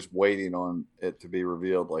everybody's waiting on it to be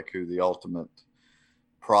revealed, like who the ultimate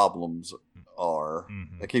problems are.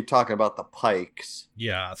 Mm-hmm. They keep talking about the Pikes.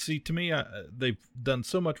 Yeah. See, to me, they've done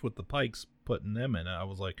so much with the Pikes, putting them in. I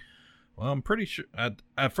was like, well, I'm pretty sure.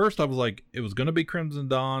 At first, I was like, it was going to be Crimson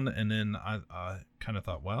Dawn, and then I kind of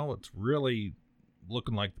thought, well, it's really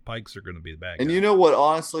looking like the Pikes are going to be the bad guys. And you know what?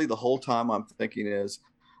 Honestly, the whole time I'm thinking is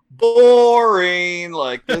boring.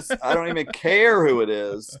 Like this, I don't even care who it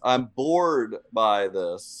is. I'm bored by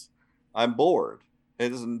this. I'm bored.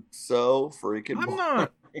 It isn't so freaking boring.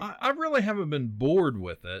 I really haven't been bored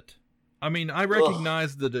with it. I mean, I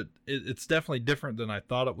recognize that it's definitely different than I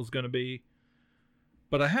thought it was going to be.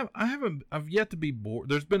 But I've yet to be bored.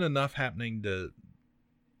 There's been enough happening to,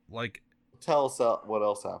 like. Tell us what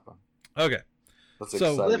else happened. Okay. That's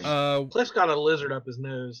exciting. Cliff's got a lizard up his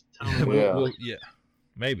nose. Yeah,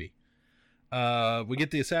 maybe. We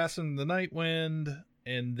get the assassin, the Night Wind,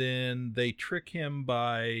 and then they trick him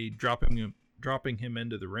by dropping him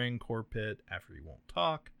into the Rancor pit after he won't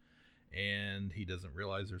talk, and he doesn't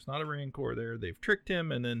realize there's not a Rancor there. They've tricked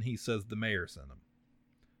him, and then he says the mayor sent him.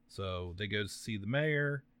 So they go to see the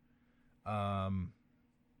mayor. And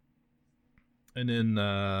then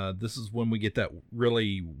this is when we get that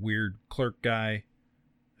really weird clerk guy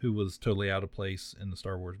who was totally out of place in the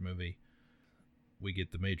Star Wars movie. We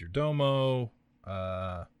get the Major Domo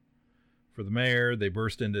for the mayor. They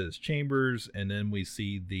burst into his chambers, and then we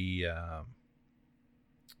see the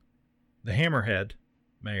Hammerhead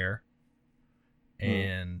mayor,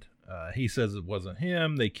 and he says it wasn't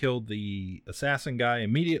him. They killed the assassin guy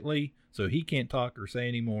immediately, so he can't talk or say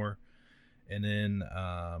anymore. And then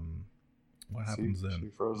what happens then? She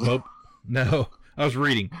frozen. No, I was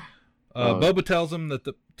reading. Boba tells him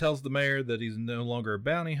tells the mayor that he's no longer a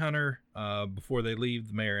bounty hunter. Before they leave,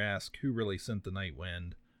 the mayor asks who really sent the Night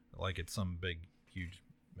Wind, like it's some big, huge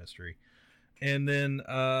mystery. And then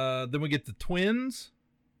we get the twins.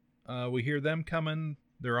 We hear them coming.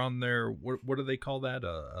 They're on their what do they call that?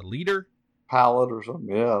 A leader? Pallet or something?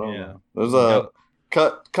 Yeah, I don't know. There's a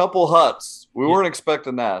couple huts. We weren't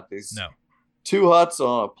expecting that. These 2 huts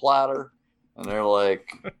on a platter, and they're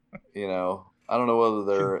like, I don't know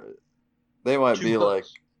whether they might be like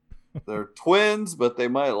they're twins, but they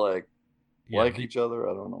might like each other.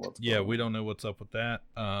 I don't know what's going on. We don't know what's up with that.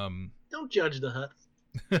 Don't judge the huts.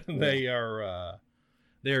 They are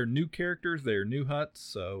new characters. They are new huts.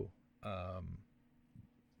 So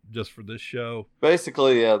just for this show,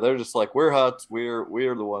 basically, they're just like, we're huts.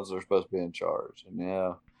 We're the ones that are supposed to be in charge. And they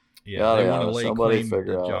want to lay claim to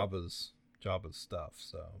Jabba's stuff.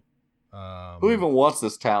 So who even wants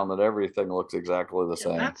this town that everything looks exactly the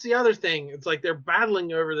same? That's the other thing. It's like they're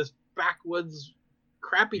battling over this backwoods,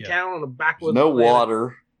 crappy town on a backwoods. There's no planet.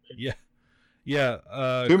 water. Yeah.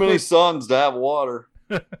 Too many suns to have water.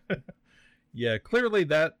 Yeah, clearly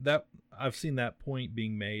that I've seen that point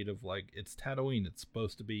being made of like, it's Tatooine. It's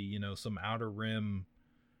supposed to be, some outer rim,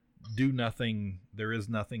 do nothing. There is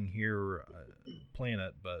nothing here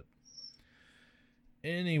planet. But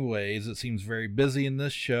anyways, it seems very busy in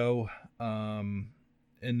this show. And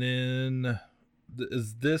then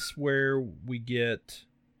is this where we get...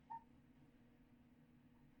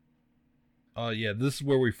 this is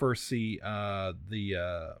where we first see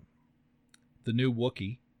the new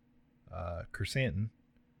Wookiee, Chrysanthemum.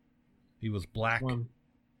 He was black.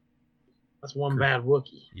 That's one bad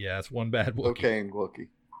Wookiee. Yeah, that's one bad Wookiee. Cocaine Wookiee.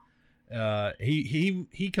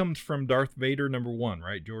 He comes from Darth Vader #1,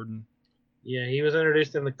 right, Jordan? Yeah, he was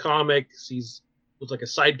introduced in the comics. Was like a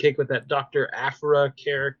sidekick with that Dr. Aphra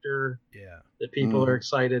character. Yeah. That people are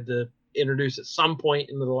excited to introduce at some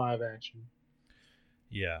point into the live action.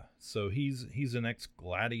 Yeah, so he's an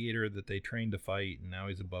ex-gladiator that they trained to fight, and now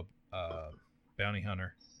he's a bounty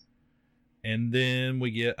hunter. And then we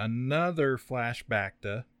get another flashback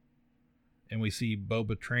and we see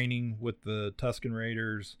Boba training with the Tusken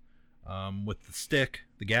Raiders, with the stick,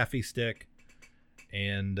 the gaffy stick,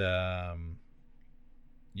 and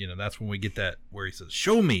that's when we get that where he says,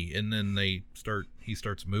 "Show me," and then he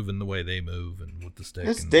starts moving the way they move and with the stick.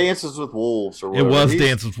 It's Dances with Wolves or whatever. It was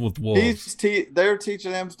Dances with Wolves. They're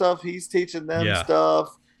teaching him stuff. He's teaching them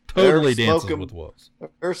stuff. Totally Dances with Wolves.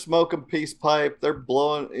 They're smoking peace pipe. They're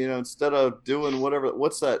blowing, instead of doing whatever.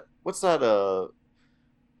 What's that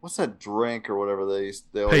drink or whatever they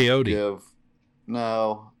always peyote. Give?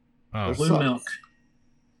 No. Oh. Blue milk.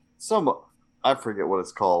 I forget what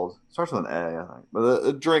it's called. It starts with an A, I think. But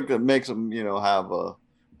a drink that makes them, have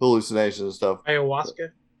hallucinations and stuff.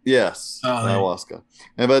 Ayahuasca? Yes. Ayahuasca.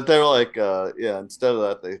 But they're like, instead of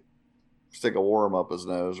that, they stick a worm up his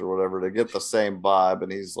nose or whatever to get the same vibe,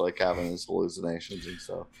 and he's like having his hallucinations and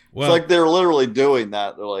stuff. Well, it's like they're literally doing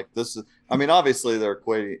that. They're like, this is, obviously they're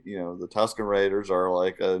equating, the Tusken Raiders are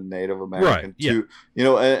like a Native American to,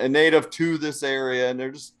 a native to this area, and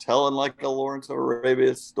they're just telling like a Lawrence of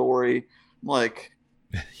Arabia story. I'm like,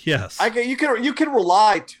 yes, you can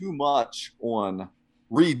rely too much on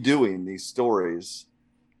redoing these stories,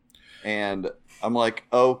 and I'm like,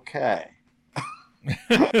 okay.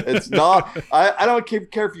 It's not. I don't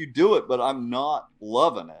care if you do it, but I'm not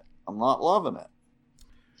loving it.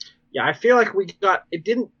 Yeah, I feel like it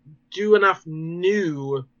didn't do enough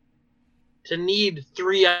new to need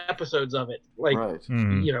 3 episodes of it. Like, right.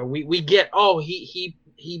 We get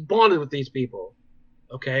he bonded with these people,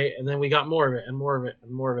 okay, and then we got more of it and more of it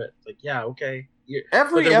and more of it. Like, yeah, okay.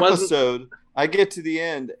 Every episode, I get to the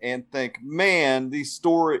end and think, man, the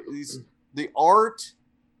art.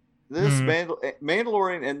 This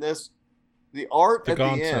Mandalorian and the art at the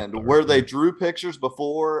end where they drew pictures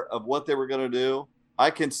before of what they were going to do, I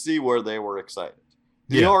can see where they were excited.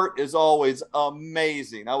 The art is always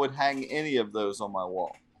amazing. I would hang any of those on my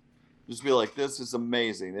wall. just be like, this is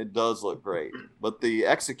amazing. It does look great. But the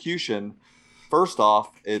execution, first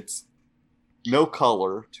off, it's no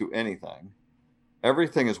color to anything.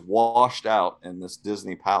 Everything is washed out in this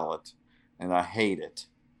Disney palette, and I hate it.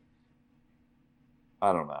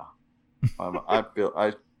 I don't know.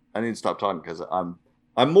 I need to stop talking because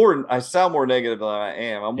I sound more negative than I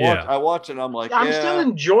am. I watch it and I'm like, I'm still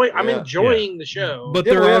enjoying the show. But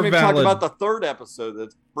we there are haven't even talked valid, about the third episode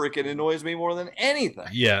that freaking annoys me more than anything.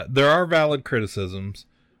 yeah, there are valid criticisms.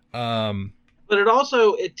 But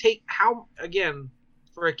it again,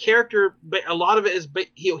 for a character, but a lot of it is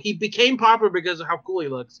he became popular because of how cool he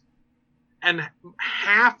looks, and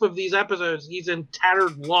half of these episodes he's in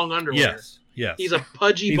tattered long underwear. Yes, he's a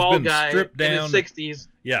pudgy bald guy stripped down in his 60s.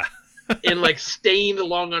 Yeah, in like stained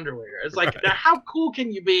long underwear. It's like, now how cool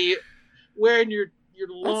can you be wearing your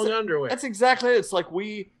long underwear? That's exactly it. It's like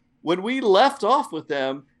when we left off with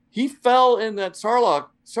them, he fell in that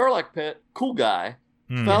Sarlacc pit, cool guy,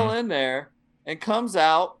 fell in there and comes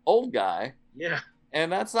out, old guy. Yeah. And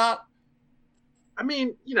that's not, I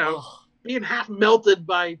mean, being half melted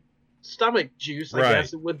by stomach juice, I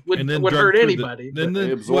guess it would hurt anybody. Then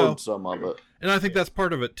they absorbed some of it. And I think that's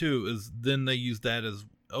part of it too, is then they use that as,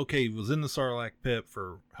 okay, he was in the Sarlacc pit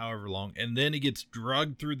for however long, and then he gets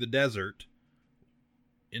drugged through the desert,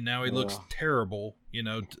 and now he looks terrible.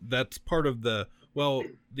 That's part of the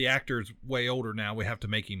actor's way older now. We have to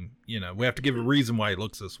make him, we have to give a reason why he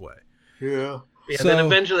looks this way. Yeah. Yeah, so, then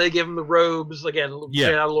eventually they give him the robes again.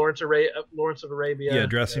 Straight out of Lawrence of Arabia. Yeah,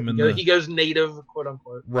 dress him he goes native, quote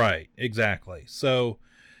unquote. Right, exactly. So,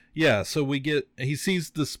 yeah, he sees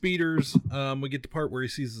the speeders. We get the part where he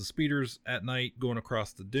sees the speeders at night going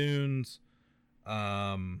across the dunes.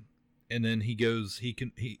 And then he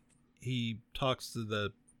talks to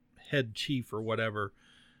the head chief or whatever,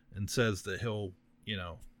 and says that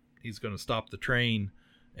he's going to stop the train.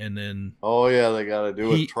 And then they got to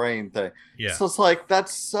do a train thing. Yeah, so it's like,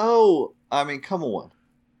 that's so. I mean, come on.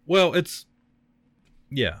 Well,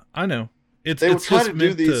 I know. They were trying to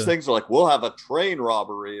do these things like, we'll have a train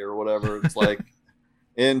robbery or whatever. It's like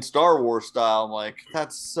in Star Wars style. I'm like,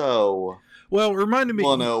 that's so. Well, it reminded me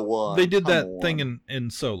 101. They did that thing in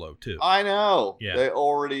Solo too. I know. Yeah, they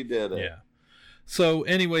already did it. Yeah. So,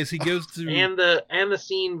 anyways, he goes to and the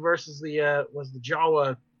scene versus the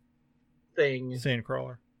Jawa thing,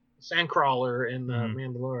 Sandcrawler in the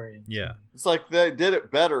Mandalorian. Yeah, it's like they did it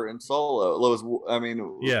better in Solo.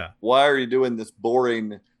 Why are you doing this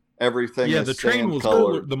boring everything? Yeah, the train was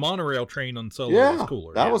cooler. The monorail train on Solo was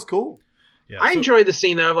cooler. That was cool. Yeah, I enjoyed the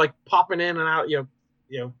scene of like popping in and out.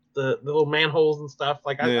 The little manholes and stuff.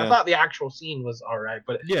 Like I thought the actual scene was all right,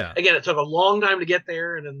 but again, it took a long time to get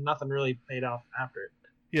there, and then nothing really paid off after it.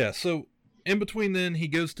 Yeah. So in between, then he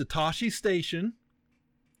goes to Tashi Station.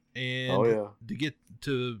 And to get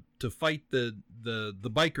to fight the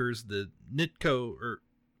bikers, the Nitko, or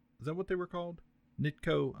is that what they were called?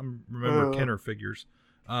 Nitko, I remember Kenner figures.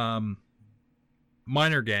 Miner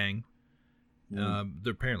gang.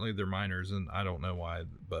 Apparently they're miners, and I don't know why,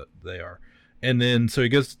 but they are. And then so he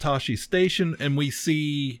goes to Tashi Station, and we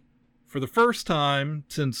see for the first time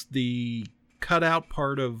since the cutout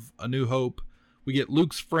part of A New Hope, we get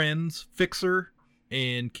Luke's friends, Fixer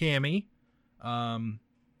and Cammy.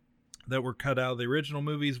 That were cut out of the original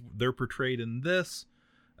movies. They're portrayed in this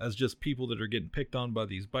as just people that are getting picked on by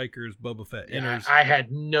these bikers. Boba Fett enters. I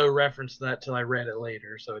had no reference to that till I read it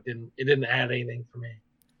later, so it didn't add anything for me.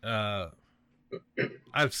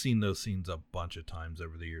 I've seen those scenes a bunch of times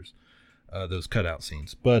over the years, those cutout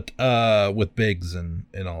scenes, but with Biggs and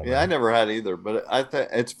all that. Yeah, I never had either, but I think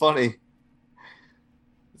it's funny.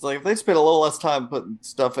 It's like if they spend a little less time putting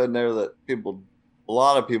stuff in there that a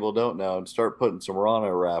lot of people don't know, and start putting some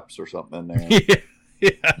Ronto wraps or something in there.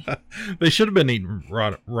 Yeah. They should have been eating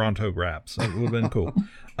Ronto wraps. That would have been cool.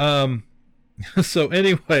 So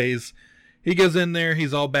anyways, he goes in there.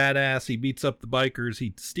 He's all badass. He beats up the bikers.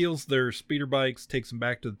 He steals their speeder bikes, takes them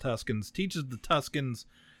back to the Tuskens, teaches the Tuskens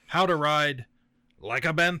how to ride like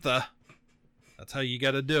a bantha. That's how you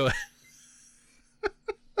got to do it.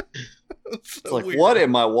 It's like, weird. What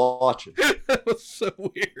am I watching? That was so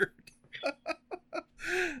weird.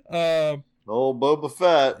 Old Boba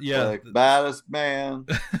Fett, like baddest man,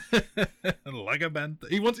 like a bantha.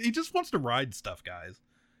 He just wants to ride stuff, guys.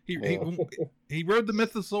 He rode the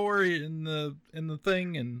Mythosaur in the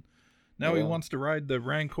thing, and now he wants to ride the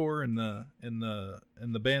Rancor and the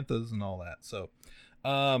banthas and all that.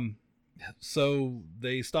 So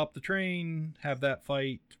they stop the train, have that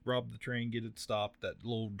fight, rob the train, get it stopped. That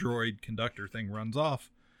little droid conductor thing runs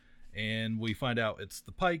off, and we find out it's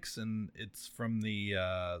the Pikes, and it's from the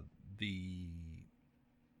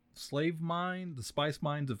slave mine, the spice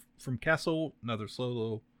mines from Kessel. Another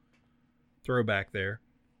solo throwback there.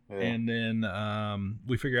 Yeah. And then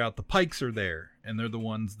we figure out the Pikes are there, and they're the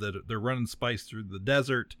ones that they're running spice through the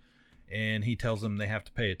desert, and he tells them they have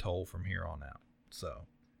to pay a toll from here on out. So,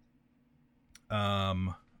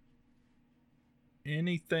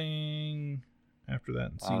 anything after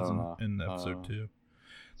that in episode 2?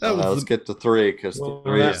 Let's get to 3 because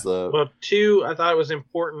 3 is the. Well, 2, I thought it was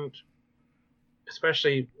important,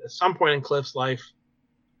 especially at some point in Cliff's life.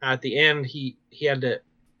 At the end, he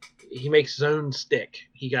makes his own stick.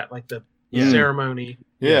 He got like the ceremony.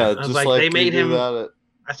 Yeah, I was just like like they made him.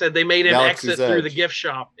 I said they made him Galaxy's exit through Edge. the gift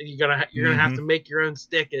shop, and you're gonna have to make your own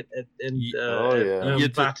stick at You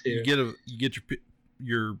Batu. you get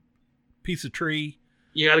your piece of tree.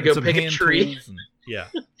 You got to and go some pick a hand tree, tools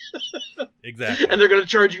exactly. and they're gonna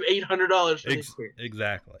charge you $800 for this query.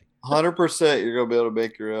 Exactly. 100%, you're gonna be able to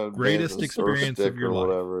make your own Greatest business or experience stick of your or life.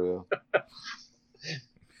 whatever. Yeah.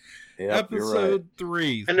 Yep, you're right. Episode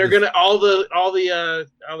 3, And they're gonna all the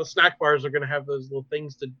snack bars are gonna have those little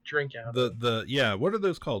things to drink out. What are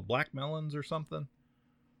those called? Black melons or something?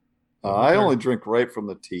 I only drink right from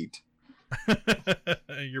the teat.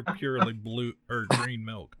 You're purely blue or green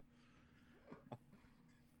milk.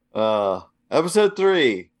 Episode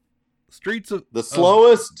 3, Streets of the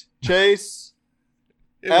slowest chase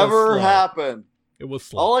it was ever slow. happened. It was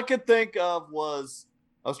slow. All I could think of was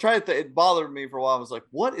I was trying to think. It bothered me for a while. I was like,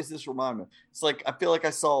 "What is this remind me?" It's like I feel like I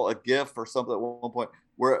saw a GIF or something at one point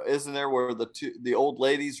where the old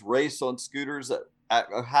ladies race on scooters at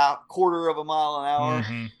a quarter of a mile an hour.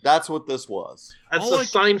 Mhm. That's what this was. That's all the I-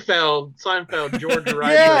 Seinfeld George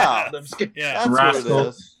Ryder. Yeah. Yeah. That's Rascal. what it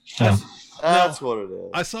is. That's what it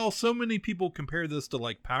is. I saw so many people compare this to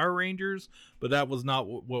like Power Rangers, but that was not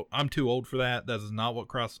what I'm too old for that. That is not what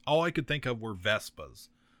crossed. All I could think of were Vespas.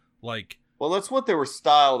 Like, Well, that's what they were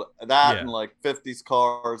styled. That Yeah. and like 50s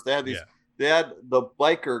cars. They had these. Yeah. They had the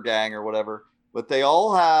biker gang or whatever, but they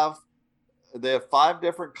have 5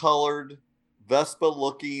 different colored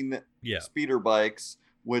Vespa-looking yeah. speeder bikes,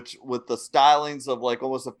 which with the stylings of like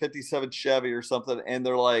almost a 57 Chevy or something, and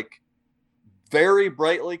they're like very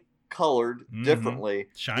brightly colored Mhm. differently.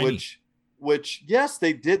 Shiny. Which yes,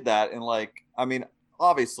 they did that, and like I mean,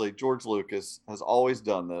 obviously George Lucas has always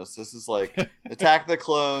done this. This is like Attack the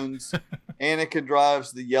Clones. Anakin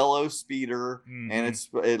drives the yellow speeder, Mhm.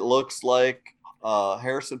 and it looks like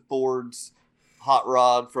Harrison Ford's hot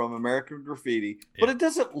rod from American Graffiti, but Yeah. it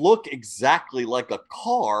doesn't look exactly like a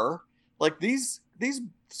car. Like these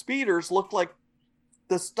speeders look like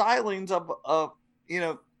the stylings of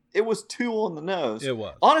it was too on the nose. It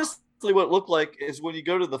was. Honestly, what it looked like is when you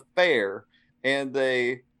go to the fair and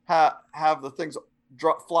they have the things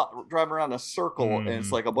drive around a circle, and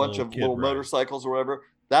it's like a bunch Little of kid little ride. motorcycles or whatever.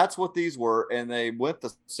 That's what these were, and they went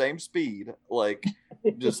the same speed, like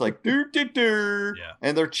just like doo doo doo. Yeah.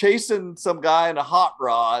 And they're chasing some guy in a hot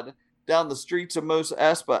rod down the streets of Mos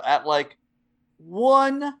Espa at like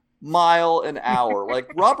 1 mile an hour. Like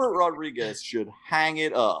Robert Rodriguez should hang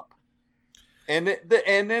it up. And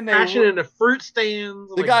then they Crashing into fruit stands.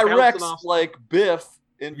 the like, guy bouncing wrecks off- like Biff.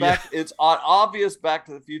 In fact, it's an obvious Back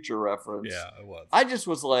to the Future reference. Yeah, it was. I just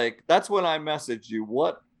was like, that's when I messaged you.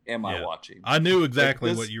 What am I Yeah. watching? I knew exactly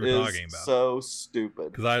Like, what this you were is talking about So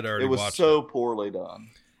stupid. because I'd already It was watched so it. poorly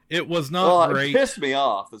done. It was not It great. pissed me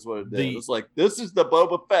off, is what it did. The- It was like, this is the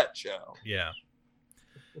Boba Fett show. Yeah.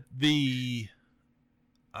 The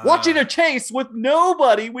Watching a chase with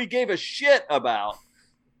nobody we gave a shit about.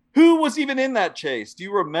 Who was even in that chase? Do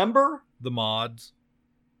you remember? the mods.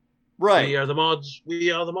 Right. We are the mods. We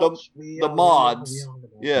are the mods. the mods.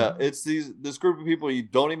 Yeah, it's this group of people you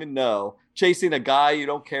don't even know chasing a guy you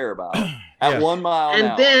don't care about at Yeah. 1 mile an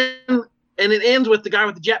hour. And it ends with the guy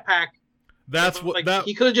with the jetpack. That's what Like, that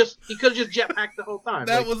he could have just jetpacked the whole time.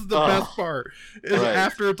 that Like, was the Oh. best part. Is Right.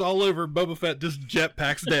 after it's all over, Boba Fett just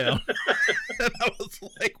jetpacks down. And I was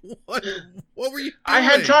like, what were you doing? I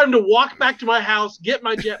had time to walk back to my house, get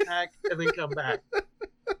my jetpack, and then come back.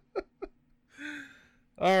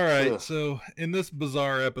 All right, Ugh. so in this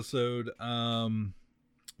bizarre episode,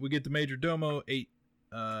 we get the Major Domo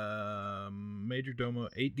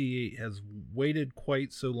 8D8 has waited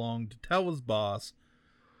quite so long to tell his boss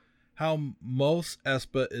how Mos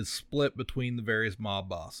Espa is split between the various mob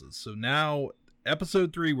bosses. So now,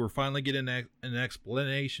 episode 3, we're finally getting an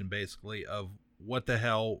explanation, basically, of what the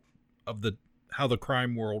hell how the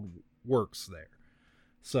crime world works there.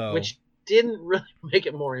 So Which didn't really make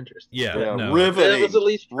it more interesting. yeah, no. riveting. It was at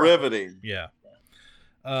least fun. riveting. Yeah.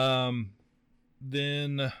 Then,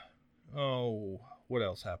 what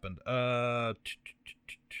else happened? The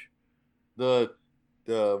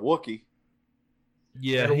Wookiee.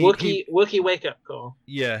 Yeah, And a Wookiee wake up call.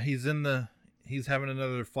 Yeah, he's having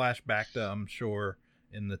another flashback to, I'm sure,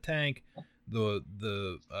 in the tank.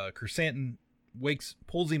 The Chrysanthemum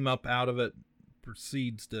pulls him up out of it,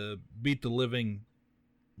 proceeds to beat the living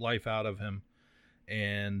life out of him,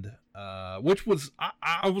 and which was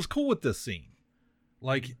I was cool with this scene.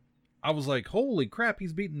 Like, I was like, holy crap,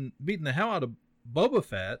 he's beating the hell out of Boba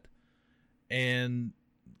Fett, and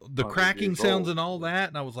the cracking sounds and all that,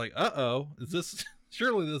 and I was like, is this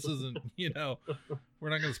surely this isn't, we're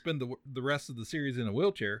not going to spend the rest of the series in a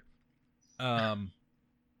wheelchair.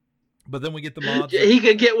 But then we get the mods. He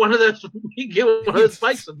could get one of those. He could get one of those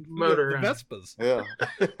bikes with motor. The Vespas. Yeah.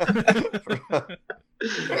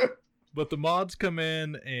 But the mods come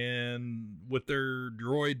in and with their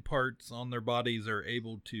droid parts on their bodies are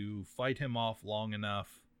able to fight him off long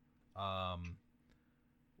enough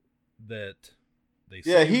that they.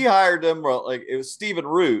 Yeah, he hired them. Like, it was Stephen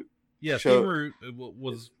Root. Yeah, Stephen Root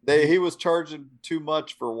was. He was charging too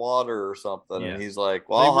much for water or something, and he's like,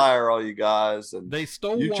 "Well, I'll hire all you guys." And they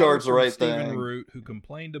stole you water charge the from right Stephen thing. Root, who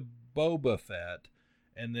complained to Boba Fett,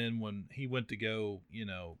 and then when he went to go,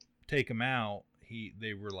 take him out,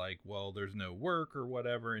 they were like, "Well, there's no work or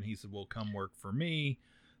whatever," and he said, "Well, come work for me."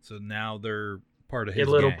 So now they're part of his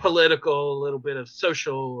a little gang. political, a little bit of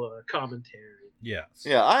social commentary. Yes.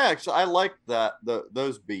 Yeah, I liked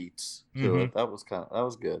those beats to it. That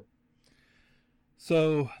was good.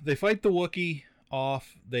 So they fight the Wookiee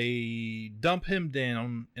off. They dump him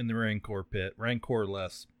down in the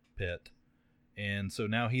Rancor-less pit. And so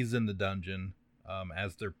now he's in the dungeon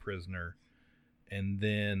as their prisoner. And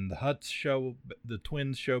then the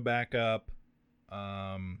twins show back up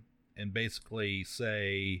and basically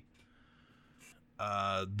say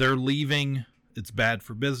they're leaving. It's bad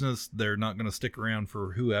for business. They're not going to stick around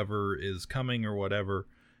for whoever is coming or whatever.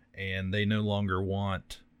 And they no longer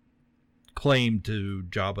want claim to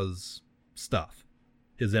Jabba's stuff,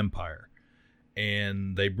 his empire.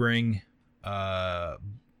 And they bring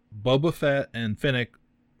Boba Fett and Fennec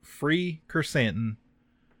free Chrysanthemum,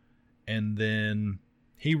 and then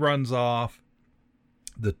he runs off.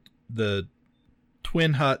 The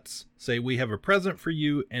twin Hutts say, "We have a present for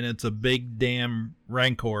you," and it's a big damn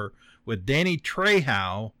Rancor with Danny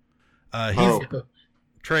Trejo.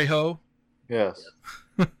 Trejo. Yes.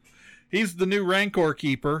 He's the new Rancor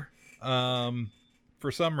keeper.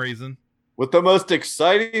 For some reason, with the most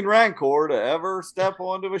exciting Rancor to ever step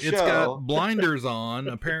onto a show. It's got blinders on.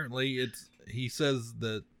 Apparently, he says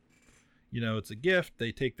that it's a gift.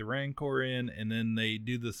 They take the Rancor in, and then they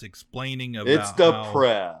do this explaining about it's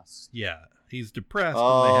depressed. He's depressed,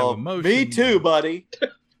 and they have emotions. Me too, buddy.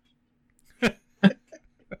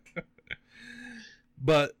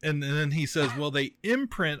 But and then he says, "Well, they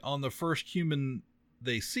imprint on the first human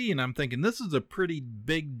they see," and I'm thinking, this is a pretty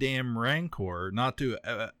big damn Rancor not to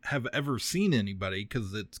have ever seen anybody,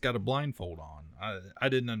 because it's got a blindfold on. I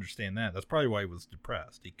didn't understand that. That's probably why he was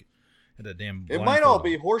depressed. He had a damn blindfold. It might all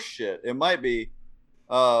be horse shit. It might be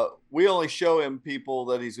we only show him people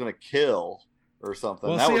that he's going to kill or something.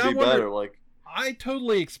 Well, that would be better. Like, I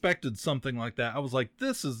totally expected something like that. I was like,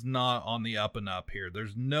 this is not on the up and up here.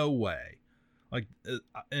 There's no way. Like,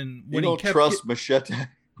 and when you don't trust Machete.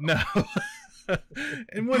 No.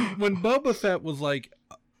 And when Boba Fett was like,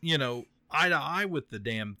 eye to eye with the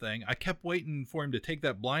damn thing, I kept waiting for him to take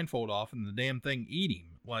that blindfold off and the damn thing eat him.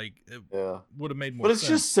 Like, it would have made more sense. But it's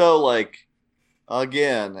just so, like,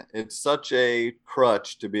 again, it's such a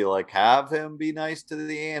crutch to be like, have him be nice to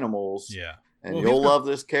the animals. Yeah. And you'll love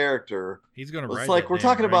this character. He's going to ride. It's like we're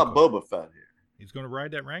talking about Boba Fett here. He's going to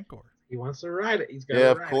ride that Rancor. He wants to ride it. He's got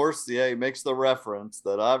of course. Yeah, he makes the reference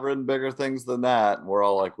that I've ridden bigger things than that. And we're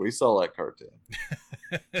all like, we saw that cartoon.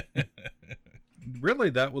 Really,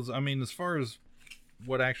 that was, as far as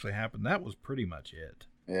what actually happened, that was pretty much it.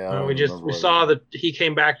 Yeah. We saw that he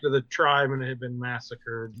came back to the tribe and it had been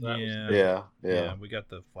massacred. Yeah. We got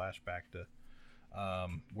the flashback to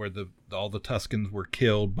where all the Tuskens were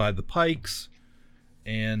killed by the Pikes,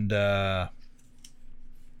 and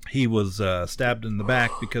he was stabbed in the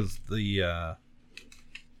back because the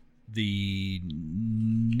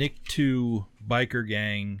Nikto biker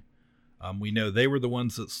gang, we know they were the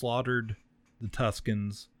ones that slaughtered the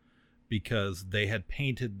Tuskens because they had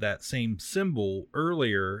painted that same symbol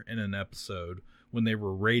earlier in an episode when they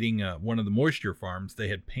were raiding one of the moisture farms. They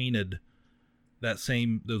had painted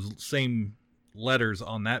those same letters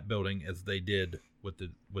on that building as they did with the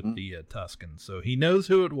Tuskens. So he knows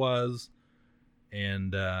who it was.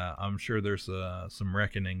 And I'm sure there's some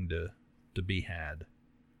reckoning to be had.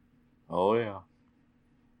 Oh, yeah.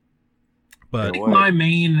 But I think my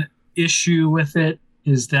main issue with it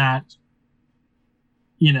is that,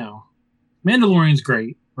 Mandalorian's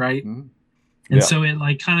great, right? Mhm. And Yeah. so it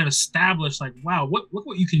like kind of established like, wow, look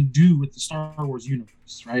what you can do with the Star Wars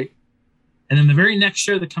universe, right? And then the very next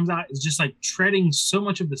show that comes out is just like treading so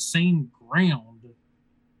much of the same ground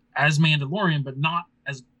as Mandalorian, but not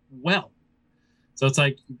as well. So it's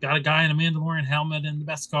like you've got a guy in a Mandalorian helmet and the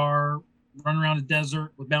Beskar running around a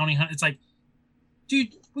desert with bounty hunt. It's like,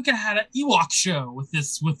 dude, we could have had an Ewok show with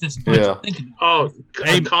this budget. Yeah. Think about Oh, it.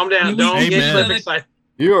 Hey, calm down! you- Don't get Amen. Cliff excited.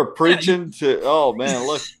 You are preaching to. Oh man,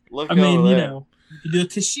 look I mean, over you there. know, you could do a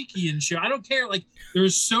Kashyyykian show. I don't care. Like,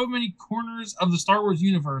 there's so many corners of the Star Wars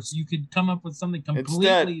universe. You could come up with something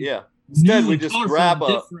completely Instead, new we and just colorful grab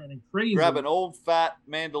and a different and crazy. grab an old fat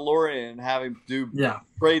Mandalorian and have him do Yeah,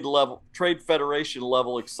 Trade Federation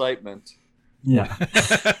level excitement. yeah.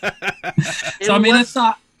 And So I mean, what's- it's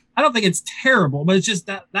not. I don't think it's terrible, but it's just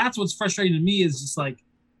that's what's frustrating to me is just like,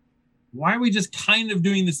 why are we just kind of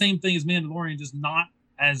doing the same thing as Mandalorian, just not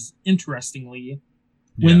as interestingly,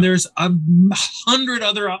 when Yeah. there's 100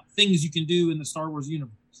 other things you can do in the Star Wars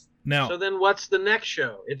universe. Now, So then, what's the next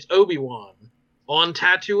show? It's Obi-Wan on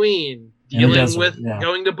Tatooine, In the dealing desert, with yeah.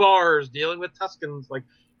 going to bars, dealing with Tuskens. Like,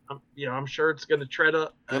 I'm sure it's going to tread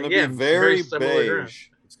up. Going to again, be very similar ground. beige.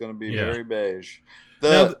 It's going to be Yeah. very beige.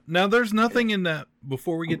 now there's nothing in that.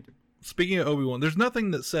 Before we get speaking of Obi-Wan, there's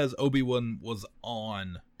nothing that says Obi-Wan was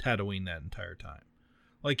on Tatooine that entire time.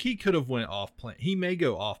 Like he could have went off planet. He may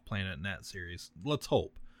go off planet in that series. Let's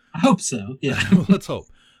hope. I hope so. Yeah. Let's hope.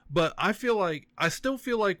 But I still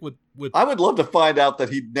feel like with I would love to find out that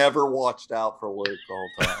he never watched out for Luke the whole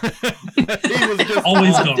time. he was just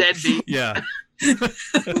Always All gone. deadbeat. Yeah.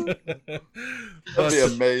 That'd be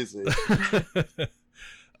amazing.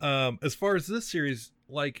 As far as this series,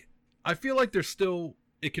 like I feel like there's still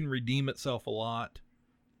it can redeem itself a lot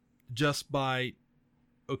just by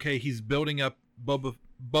he's building up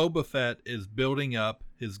Boba Fett is building up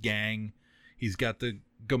his gang. He's got the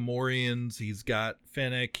Gamorreans, he's got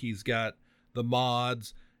Fennec, he's got the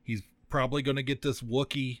mods. He's probably going to get this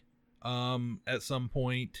Wookiee at some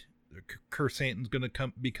point. Kersantin's going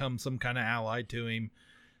to become some kind of ally to him,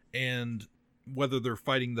 and whether they're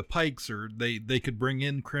fighting the Pikes or they could bring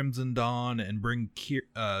in Crimson Dawn and bring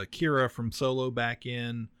Kira from Solo back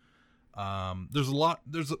in.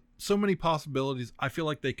 There's so many possibilities. I feel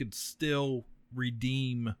like they could still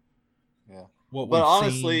redeem what But we've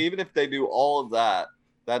honestly, seen. even if they do all of that,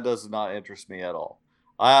 that does not interest me at all.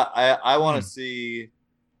 I want to see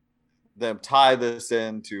them tie this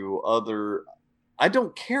into other. I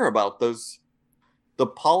don't care about the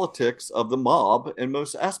politics of the mob in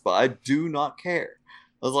Mos Espa. I do not care.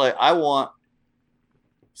 I was like, I want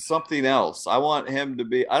something else. I want him to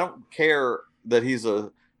be. I don't care that he's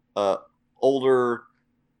a older,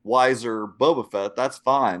 wiser Boba Fett. That's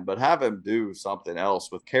fine, but have him do something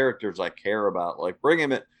else with characters I care about. Like bring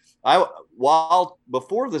him in. While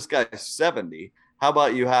before this guy's 70, how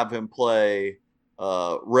about you have him play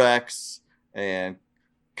Rex and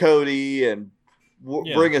Cody and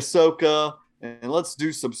bring Ahsoka, and let's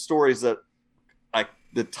do some stories that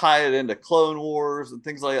tie it into Clone Wars and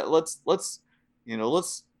things like that. Let's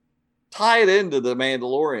tie it into the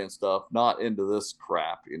Mandalorian stuff, not into this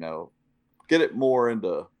crap. Get it more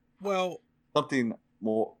into something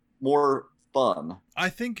more fun. I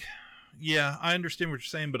think, yeah, I understand what you're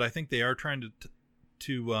saying, but I think they are trying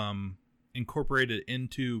to incorporate it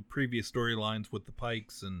into previous storylines with the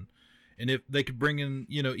Pikes, and if they could bring in,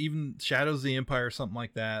 even Shadows of the Empire or something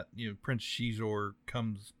like that, Prince Xizor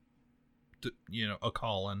comes to, a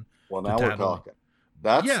calling. Well, now we're talking.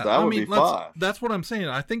 That would be fine. That's what I'm saying.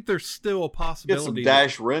 I think there's still a Get possibility. some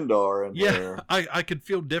Dash Rendar in there. I could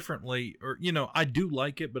feel differently, or I do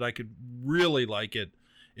like it, but I could really like it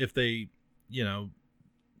if they,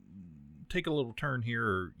 take a little turn here,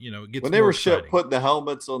 or it gets when they were exciting. putting the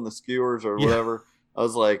helmets on the skewers or whatever. I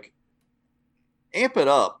was like, amp it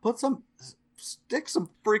up. Stick some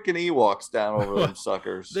freaking Ewoks down over them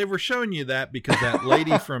suckers. They were showing you that because that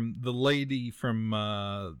lady from the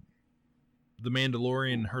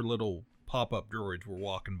Mandalorian, her little pop-up droids were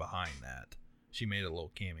walking behind that. She made a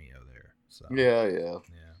little cameo there. So Yeah.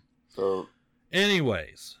 So,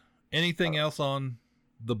 anyways, anything else on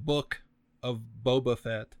the book of Boba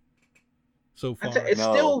Fett so far? It's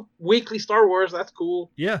still weekly Star Wars. That's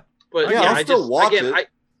cool. Yeah. But I'll still watch it.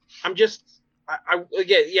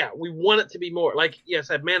 We want it to be more. Like, yes,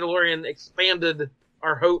 that Mandalorian expanded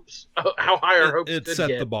our hopes, how high our hopes It could set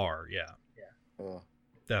get. the bar, yeah. yeah.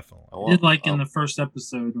 Definitely. I did like in the first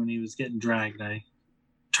episode when he was getting dragged, I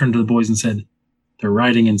turned to the boys and said, they're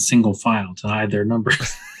riding in single file to hide their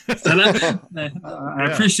numbers. So I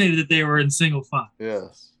appreciated that they were in single file.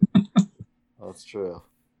 Yes. That's true.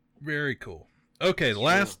 Very cool. Okay,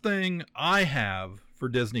 last thing I have for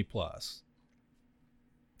Disney Plus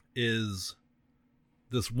is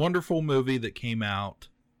this wonderful movie that came out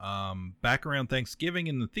back around Thanksgiving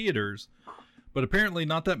in the theaters, but apparently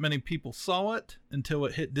not that many people saw it until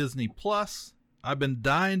it hit Disney Plus. I've been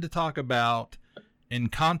dying to talk about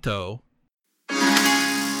Encanto.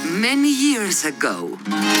 Many years ago,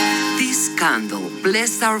 this candle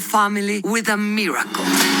blessed our family with a miracle.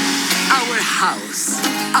 Our house,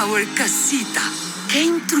 our casita,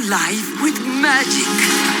 came to life with magic.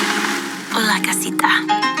 Hola, casita.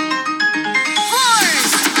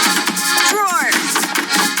 Floors! Drawers!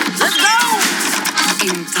 Let's go!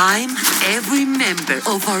 In time, every member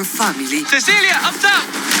of our family, Cecilia, up top!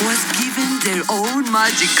 was given their own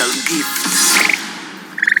magical gift.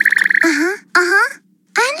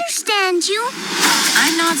 I understand you.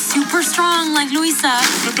 I'm not super strong like Luisa.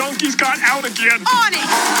 The donkey's got out again. On it!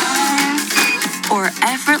 Or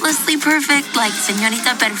effortlessly perfect like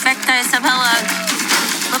Señorita Perfecta Isabella.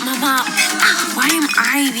 But Mama, why am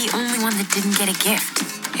I the only one that didn't get a gift?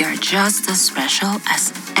 You're just as special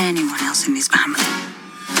as anyone else in this family.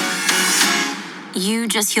 You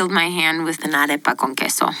just healed my hand with an arepa con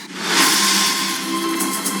queso.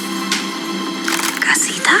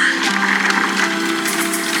 Casita?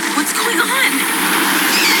 What's going on?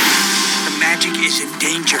 The magic is in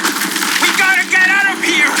danger. We gotta get out of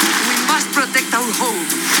here! We must protect our home.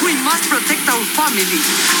 We must protect our family.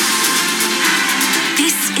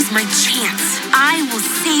 This is my chance. I will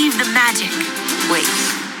save the magic. Wait,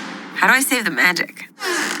 how do I save the magic?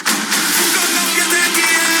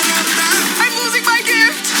 I'm losing my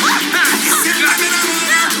gift!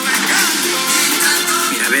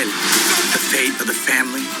 Mirabel, the fate of the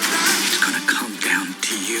family is gonna come down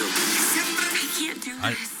to you. I can't do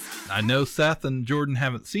this. I know Seth and Jordan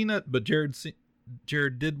haven't seen it, but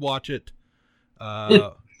Jared did watch it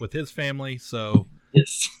with his family. So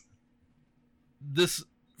Yes. this,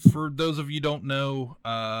 for those of you who don't know,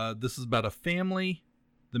 this is about a family.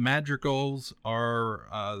 The Madrigals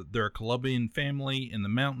are they're a Colombian family in the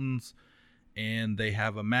mountains, and they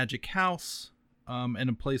have a magic house in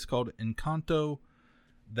a place called Encanto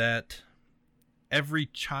that every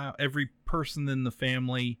person in the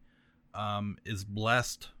family is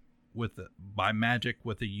blessed by magic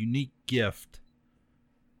with a unique gift,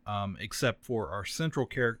 except for our central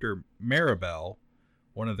character Maribel,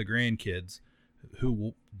 one of the grandkids,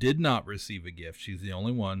 who did not receive a gift. She's the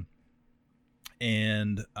only one.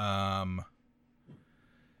 And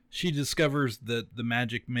she discovers that the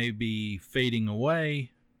magic may be fading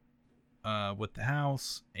away with the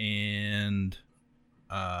house, and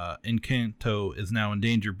Encanto is now in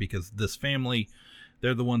danger because this family,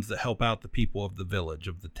 they're the ones that help out the people of the village,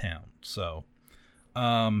 of the town. So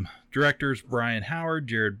directors Brian Howard,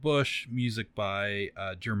 Jared Bush, music by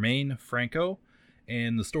Jermaine Franco,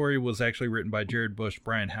 and the story was actually written by Jared Bush,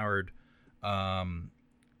 Brian Howard,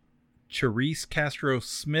 Charisse Castro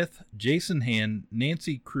Smith, Jason Hand,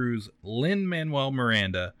 Nancy Cruz, Lin-Manuel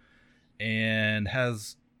Miranda, and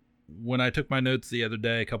has, when I took my notes the other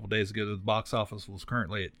day, a couple days ago, the box office was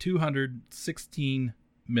currently at $216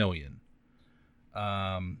 million.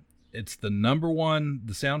 It's the number one,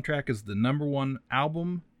 the soundtrack is the number one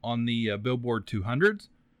album on the Billboard 200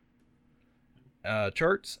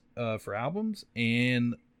 charts for albums,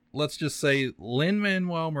 and let's just say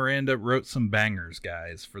Lin-Manuel Miranda wrote some bangers,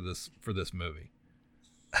 guys, for this movie.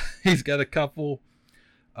 He's got a couple,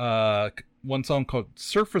 one song called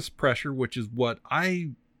Surface Pressure, which is what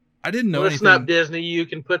I didn't know Listen anything. up, Disney. You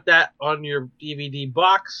can put that on your DVD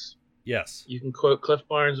box. Yes. You can quote Cliff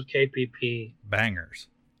Barnes of KPP. Bangers.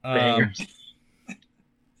 Bangers.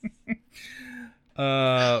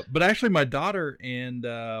 But actually my daughter and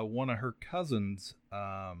one of her cousins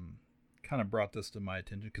kind of brought this to my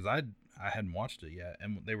attention because I hadn't watched it yet,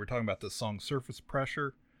 and they were talking about this song Surface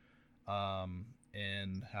Pressure,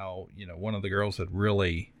 and how, you know, one of the girls had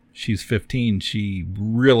really, she's 15, she's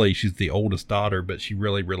the oldest daughter, but she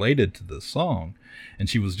really related to this song, and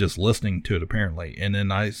she was just listening to it apparently. And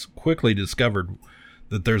then I quickly discovered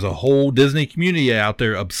that there's a whole Disney community out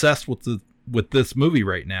there obsessed with this movie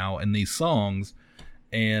right now and these songs,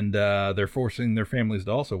 and they're forcing their families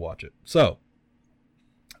to also watch it. So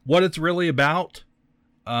what it's really about,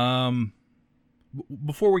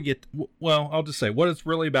 before we get, well, I'll just say what it's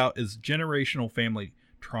really about is generational family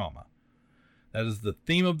trauma. That is the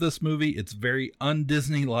theme of this movie. It's very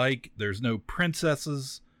un-Disney-like. There's no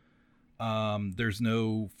princesses. There's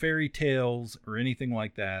no fairy tales or anything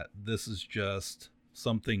like that. This is just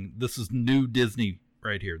something, this is new Disney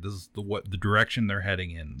right here. This is the direction they're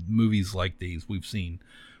heading in. Movies like these we've seen,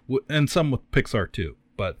 and some with Pixar too.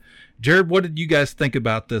 But Jared, what did you guys think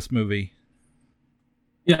about this movie?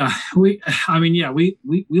 Yeah, we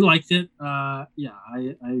liked it. I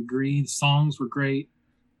agree. The songs were great.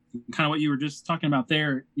 Kind of what you were just talking about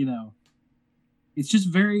there. It's just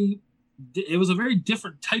it was a very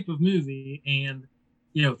different type of movie, and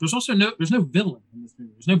there's no villain in this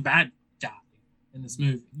movie. There's no bad guy in this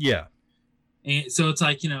movie. Yeah. And so it's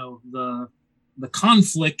like, the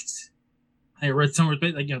conflict. I read somewhere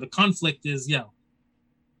like, the conflict is,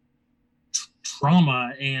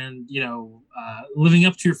 trauma and, living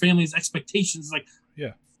up to your family's expectations. Like,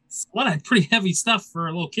 yeah, it's a lot of pretty heavy stuff for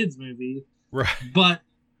a little kids movie, right? But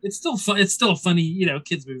it's still fun. It's still a funny,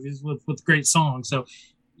 kids movies with great songs. So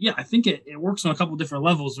yeah, I think it works on a couple different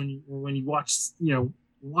levels when you watch,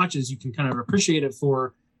 watches, you can kind of appreciate it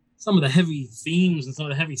for some of the heavy themes and some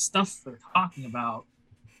of the heavy stuff they're talking about.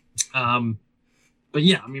 But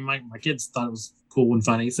yeah, I mean, my kids thought it was cool and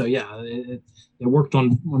funny. So yeah, it worked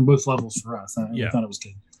on both levels for us. I thought it was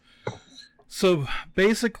good. So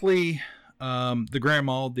basically, the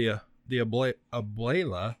grandma, the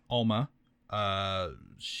Abuela Alma,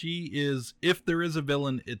 she is, if there is a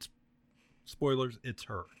villain, it's spoilers, it's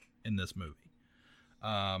her in this movie.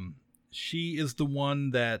 She is the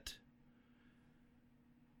one that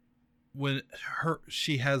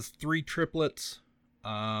she has 3 triplets,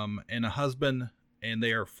 and a husband, and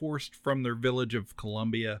they are forced from their village of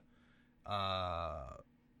Colombia,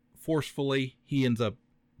 forcefully. He ends up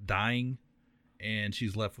dying, and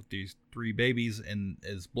she's left with these 3 babies and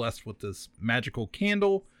is blessed with this magical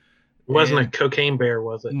candle. It wasn't a cocaine bear,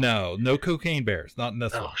 was it? No cocaine bears, not in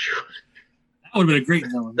this one. Sure. That would have been a great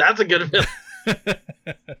villain. That's a good villain.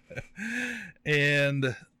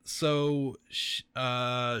 And so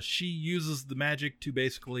she uses the magic to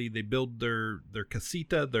basically, they build their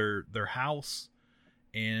casita, their house,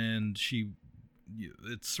 and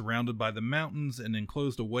it's surrounded by the mountains and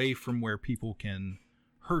enclosed away from where people can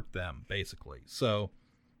hurt them, basically. So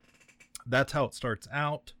that's how it starts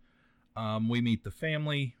out. We meet the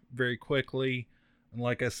family very quickly, and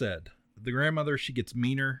like I said, the grandmother, she gets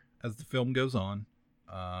meaner as the film goes on,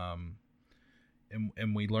 and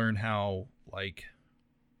we learn how, like,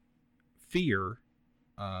 fear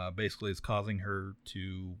basically is causing her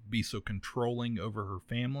to be so controlling over her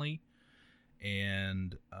family,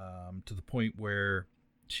 and to the point where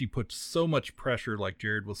she puts so much pressure, like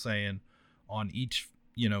Jared was saying, on each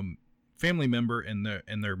family member and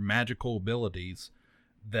their magical abilities,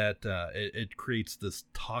 that it creates this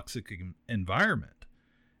toxic environment.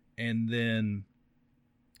 And then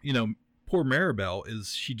poor Maribel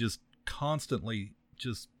she just constantly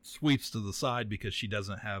just sweeps to the side because she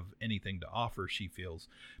doesn't have anything to offer, she feels,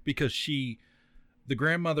 because the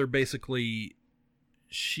grandmother basically,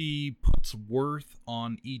 she puts worth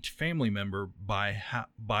on each family member by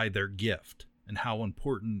their gift, and how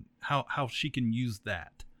important, how she can use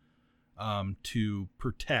that to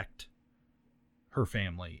protect her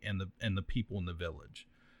family and the people in the village.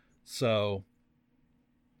 So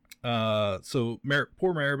poor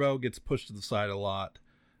Maribel gets pushed to the side a lot.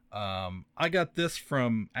 I got this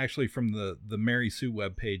from the Mary Sue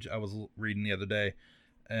webpage I was reading the other day,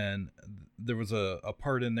 and there was a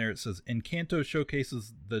part in there. It says, Encanto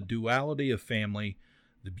showcases the duality of family,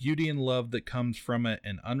 the beauty and love that comes from it,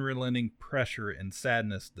 and unrelenting pressure and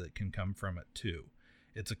sadness that can come from it too.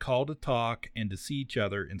 It's a call to talk and to see each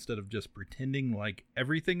other instead of just pretending like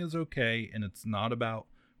everything is okay, and it's not about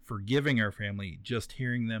forgiving our family, just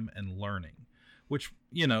hearing them and learning. Which,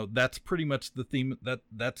 that's pretty much the theme.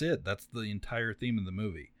 That's it. That's the entire theme of the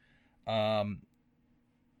movie.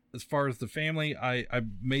 As far as the family, I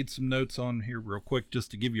made some notes on here real quick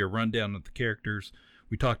just to give you a rundown of the characters.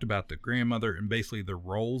 We talked about the grandmother and basically their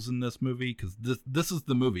roles in this movie, because this is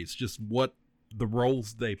the movie. It's just what the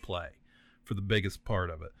roles they play for the biggest part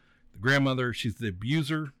of it. The grandmother, she's the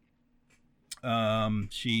abuser.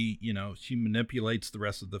 She manipulates the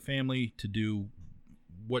rest of the family to do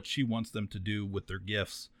what she wants them to do with their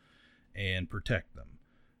gifts and protect them.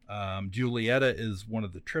 Julieta is one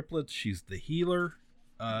of the triplets. She's the healer.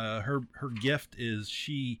 Her gift is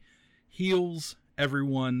she heals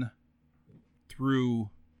everyone through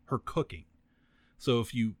her cooking. So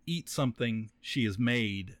if you eat something she has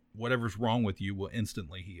made, whatever's wrong with you will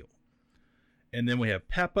instantly heal. And then we have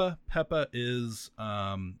Peppa. Peppa is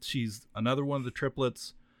she's another one of the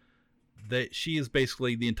triplets. That she is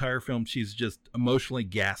basically the entire film, she's just emotionally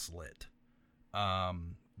gaslit.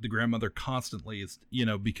 The grandmother constantly is,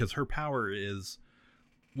 because her power is,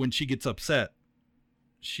 when she gets upset,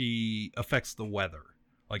 she affects the weather.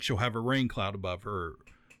 Like, she'll have a rain cloud above her.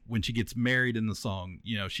 When she gets married in the song,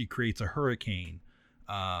 she creates a hurricane.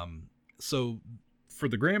 So for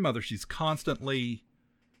the grandmother, she's constantly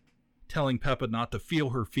telling Peppa not to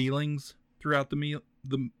feel her feelings throughout the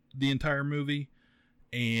the entire movie,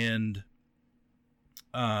 and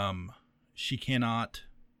she cannot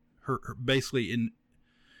her basically in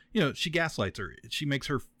she gaslights her. She makes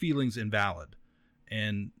her feelings invalid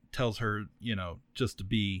and tells her just to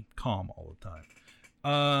be calm all the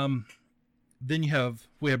time. Then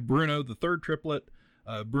we have Bruno, the third triplet.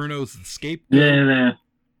 Bruno's the scapegoat. Yeah.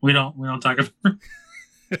 We don't talk about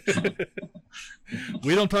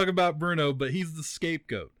we don't talk about Bruno, but he's the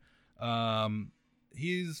scapegoat.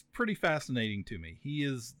 He's pretty fascinating to me. He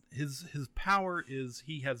is his power is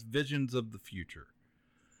he has visions of the future.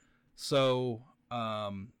 So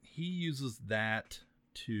he uses that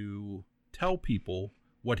to tell people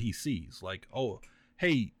what he sees. Like, oh,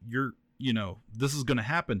 hey, this is going to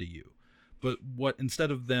happen to you. But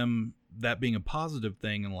instead of them that being a positive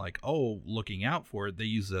thing and like, oh, looking out for it, they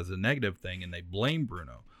use it as a negative thing and they blame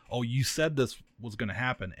Bruno. Oh, you said this was going to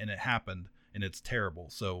happen and it happened and it's terrible.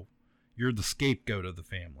 So you're the scapegoat of the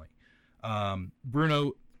family.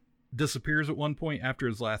 Bruno disappears at one point after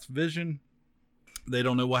his last vision. They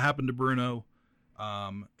don't know what happened to Bruno.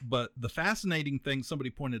 But the fascinating thing, somebody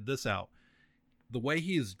pointed this out, the way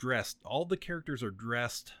he is dressed, all the characters are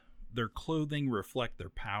dressed, their clothing reflect their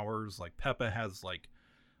powers. Like Peppa has like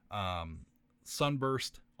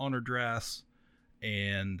sunburst on her dress,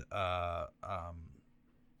 and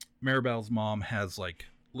Maribel's mom has like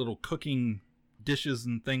little cooking dishes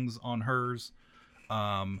and things on hers.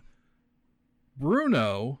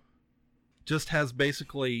 Bruno just has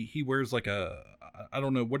basically, he wears like I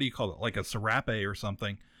don't know, what do you call it? Like a serape or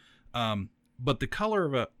something. But the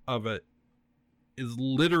color of it is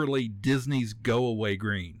literally Disney's go away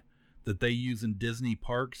green that they use in Disney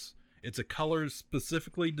parks. It's a color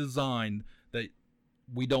specifically designed that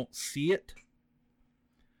we don't see it.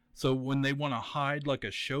 So when they want to hide like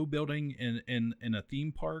a show building in a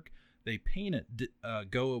theme park, they paint it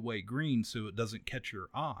go away green so it doesn't catch your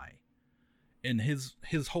eye. And his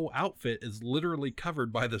whole outfit is literally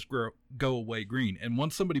covered by this go away green. And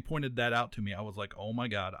once somebody pointed that out to me, I was like, oh my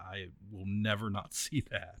God, I will never not see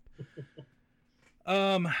that.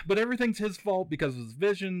 But everything's his fault because of his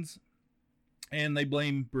visions, and they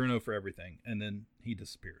blame Bruno for everything, and then he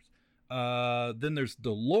disappears. Then there's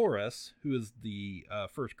Dolores, who is the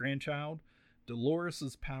first grandchild.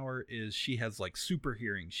 Dolores's power is she has like super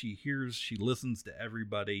hearing. She hears, she listens to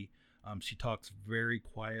everybody. She talks very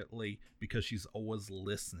quietly because she's always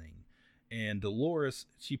listening. And Dolores,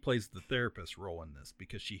 she plays the therapist role in this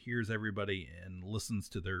because she hears everybody and listens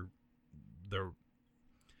to their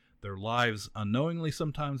lives unknowingly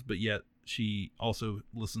sometimes, but yet she also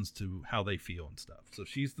listens to how they feel and stuff. So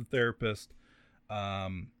she's the therapist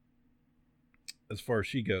as far as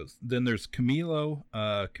she goes. Then there's Camilo.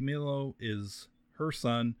 Camilo is her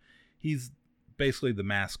son. He's basically the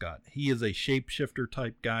mascot. He is a shapeshifter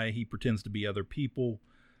type guy. He pretends to be other people,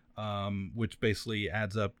 which basically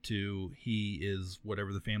adds up to he is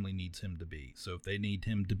whatever the family needs him to be. So if they need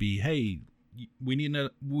him to be, hey, we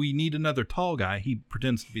need another tall guy, he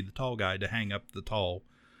pretends to be the tall guy to hang up the tall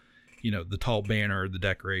banner or the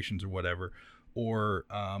decorations or whatever. Or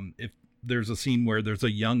if there's a scene where there's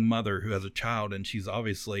a young mother who has a child and she's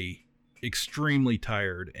obviously extremely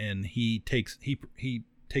tired, and he takes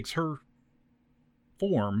her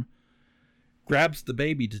form, grabs the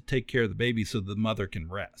baby to take care of the baby so the mother can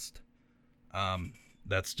rest.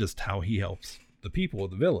 That's just how he helps the people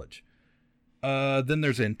of the village. Then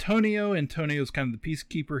there's Antonio. Antonio's kind of the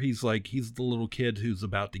peacekeeper. He's the little kid who's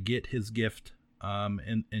about to get his gift,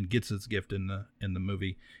 and gets his gift in the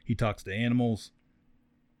movie. He talks to animals.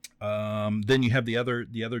 Then you have the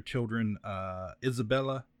other children.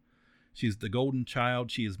 Isabella, she's the golden child.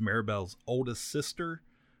 She is Maribel's oldest sister.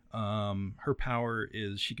 Her power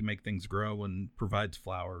is she can make things grow and provides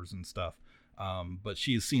flowers and stuff. But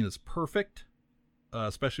she is seen as perfect,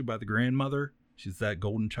 especially by the grandmother. She's that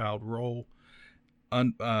golden child role.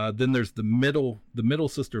 Then there's the middle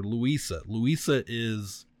sister, Luisa. Luisa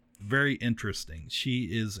is very interesting.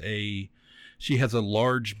 She has a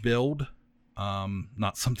large build,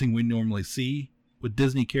 not something we normally see with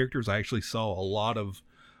Disney characters. I actually saw a lot of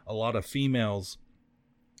females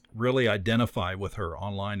really identify with her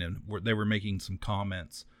online, and they were making some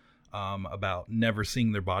comments about never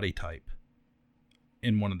seeing their body type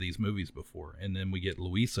in one of these movies before. And then we get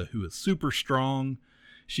Luisa, who is super strong.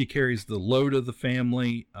 She carries the load of the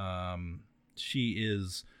family. She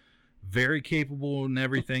is very capable in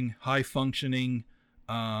everything, high functioning,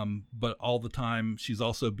 but all the time she's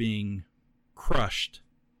also being crushed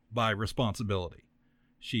by responsibility.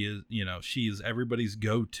 She is everybody's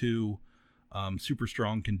go-to. Super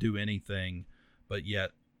strong, can do anything, but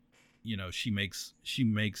yet, she makes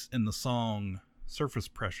in the song surface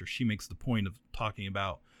pressure, she makes the point of talking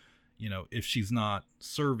about, you know, if she's not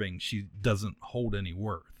serving, she doesn't hold any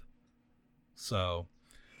worth. So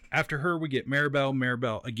after her, we get Maribel.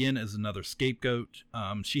 Maribel, again, is another scapegoat.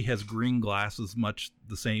 She has green glasses, much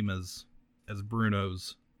the same as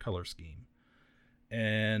Bruno's color scheme.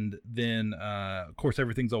 And then, of course,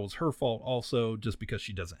 everything's always her fault also, just because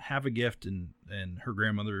she doesn't have a gift. And her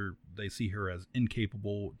grandmother, they see her as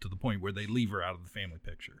incapable to the point where they leave her out of the family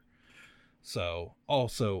picture. So,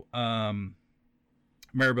 also,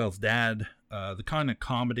 Maribel's dad, the kind of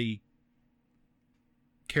comedy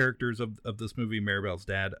characters of this movie, Maribel's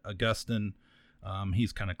dad, Augustin,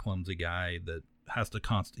 he's kind of clumsy guy that has to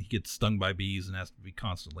he gets stung by bees and has to be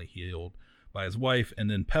constantly healed by his wife. And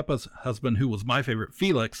then Peppa's husband, who was my favorite,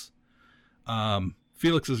 Felix.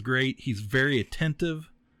 Felix is great. He's very attentive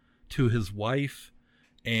to his wife.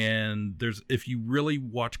 And if you really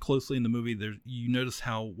watch closely in the movie, you notice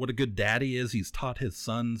what a good dad he is. He's taught his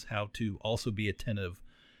sons how to also be attentive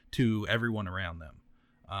to everyone around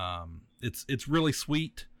them. It's really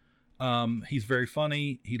sweet. He's very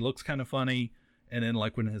funny. He looks kind of funny. And then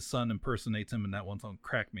like when his son impersonates him in that one song,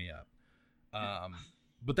 crack me up.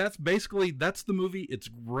 But that's the movie. It's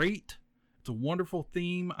great. It's a wonderful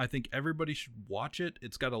theme. I think everybody should watch it.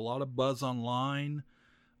 It's got a lot of buzz online.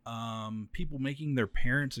 People making their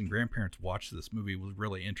parents and grandparents watch this movie was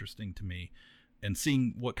really interesting to me, and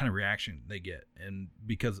seeing what kind of reaction they get. And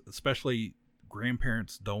because especially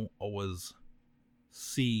grandparents don't always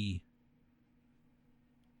see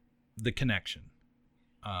the connection,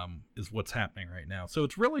 is what's happening right now. So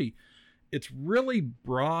it's really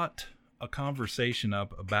brought a conversation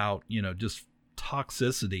up about, you know, just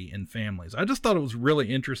toxicity in families. I just thought it was really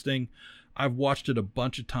interesting. I've watched it a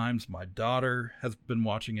bunch of times. My daughter has been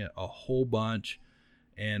watching it a whole bunch.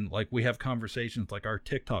 And like we have conversations, like our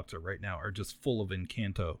TikToks are just full of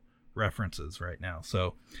Encanto references right now.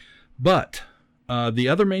 So, but the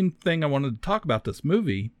other main thing I wanted to talk about this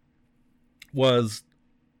movie was,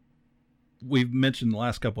 we've mentioned the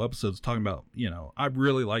last couple episodes talking about, you know, I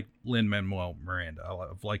really like Lin-Manuel Miranda.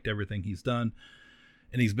 I've liked everything he's done,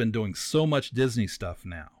 and he's been doing so much Disney stuff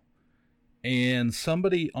now. And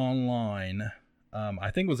somebody online, I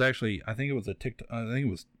think it was a TikTok, I think it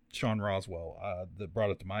was Sean Roswell that brought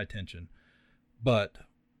it to my attention, but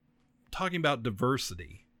talking about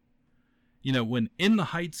diversity, you know, when In the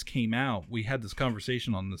Heights came out, we had this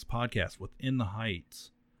conversation on this podcast with In the Heights.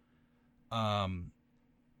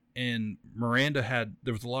 And Miranda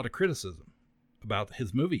there was a lot of criticism about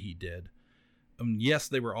his movie he did. Yes,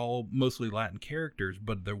 they were all mostly Latin characters,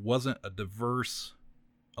 but there wasn't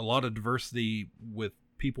a lot of diversity with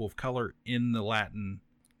people of color in the Latin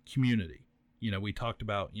community. You know, we talked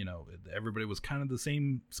about, you know, everybody was kind of the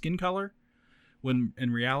same skin color, when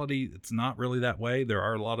in reality, it's not really that way. There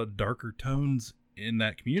are a lot of darker tones in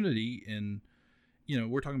that community. And, you know,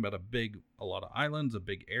 we're talking about a lot of islands, a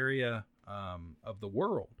big area of the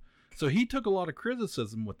world. So he took a lot of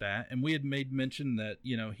criticism with that. And we had made mention that,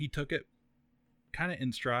 you know, he took it kind of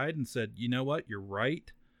in stride and said, you know what, you're right.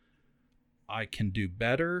 I can do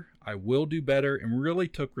better. I will do better, and really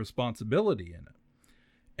took responsibility in it.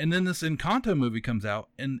 And then this Encanto movie comes out,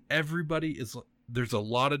 and there's a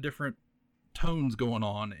lot of different tones going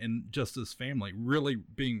on in just this family really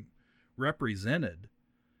being represented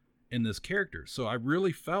in this character. So I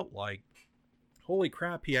really felt like, holy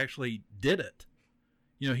crap, he actually did it.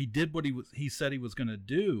 You know, he did what he said he was going to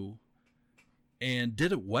do, and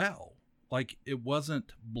did it well. Like, it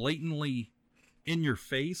wasn't blatantly in your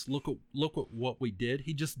face. Look at what we did.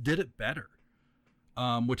 He just did it better,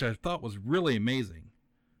 which I thought was really amazing.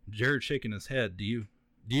 Jared shaking his head. Do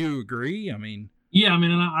you agree? I mean, yeah. I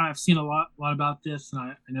mean, and I've seen a lot about this, and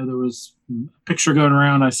I know there was a picture going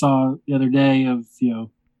around I saw the other day of, you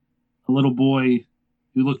know, a little boy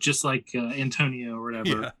who looked just like Antonio or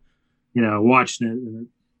whatever. Yeah. You know, watching it, and it,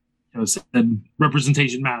 you know, said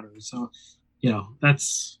representation matters. So, you know,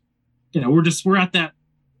 that's, you know, we're at that.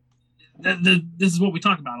 This is what we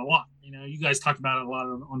talk about a lot. You know, you guys talk about it a lot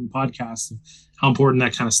on the podcast, how important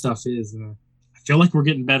that kind of stuff is. And I feel like we're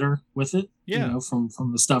getting better with it. Yeah. You know,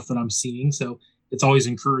 from the stuff that I'm seeing. So it's always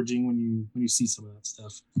encouraging when you see some of that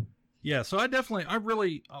stuff. Yeah. So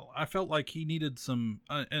I felt like he needed some,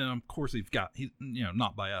 and of course he's you know,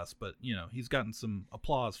 not by us, but, you know, he's gotten some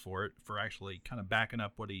applause for it, for actually kind of backing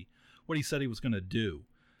up what he said he was going to do.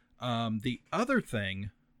 The other thing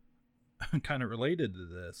kind of related to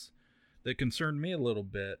this that concerned me a little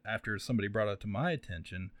bit after somebody brought it to my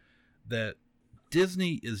attention, that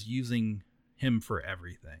Disney is using him for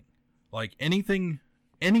everything. Like anything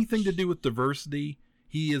to do with diversity,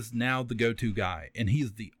 he is now the go-to guy, and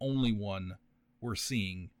he's the only one we're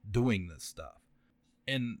seeing doing this stuff.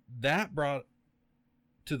 And that brought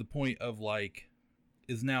to the point of like,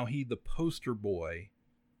 is now he the poster boy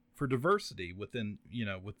for diversity within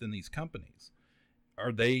these companies?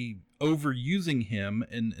 Are they overusing him,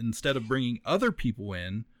 and instead of bringing other people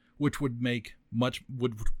in, which would make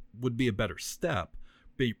would be a better step,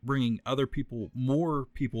 bringing other people, more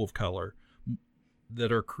people of color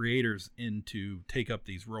that are creators in to take up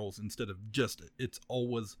these roles, instead of just, it's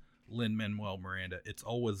always Lin-Manuel Miranda. It's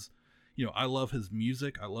always, I love his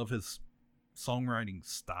music. I love his songwriting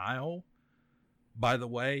style. By the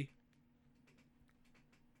way,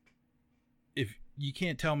 if you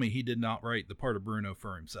can't tell me he did not write the part of Bruno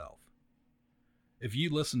for himself. If you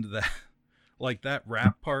listen to that, like that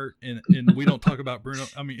rap part, and we don't talk about Bruno.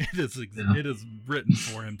 I mean, it is written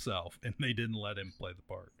for himself, and they didn't let him play the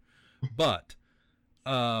part. But,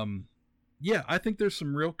 yeah, I think there's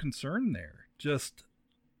some real concern there. Just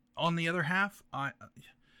on the other half,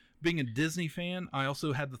 being a Disney fan, I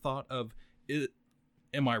also had the thought of,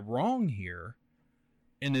 am I wrong here?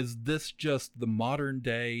 And is this just the modern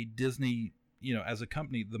day Disney, as a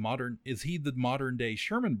company, is he the modern day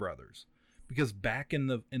Sherman Brothers? Because back in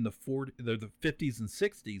the 50s and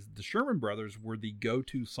 60s, the Sherman Brothers were the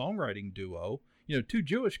go-to songwriting duo, two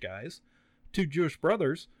Jewish guys, two Jewish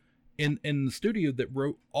brothers in the studio that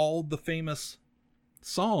wrote all the famous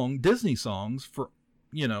Disney songs for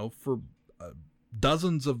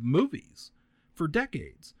dozens of movies for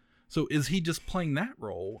decades. So is he just playing that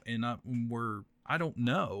role? And I don't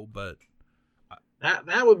know, but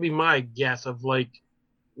that would be my guess of like,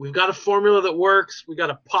 we've got a formula that works. We got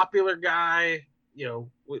a popular guy.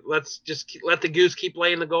 Let's just let the goose keep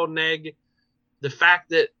laying the golden egg. The fact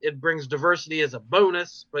that it brings diversity is a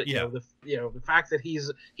bonus, but the fact that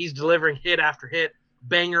he's delivering hit after hit,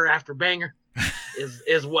 banger after banger,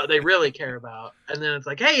 is what they really care about. And then it's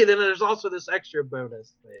like, hey, then there's also this extra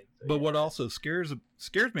bonus thing. So, but what also scares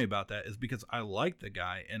me about that is because I like the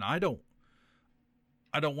guy, and I don't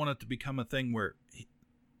want it to become a thing where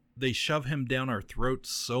they shove him down our throats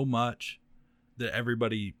so much that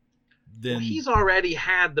everybody then... Well, he's already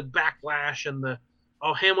had the backlash and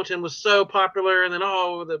Hamilton was so popular, and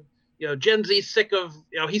then Gen Z's sick of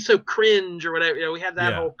he's so cringe or whatever. We had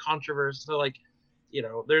that whole controversy. So like,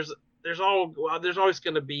 there's always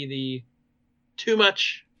going to be the too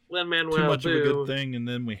much Lin-Manuel, too much of a good thing, and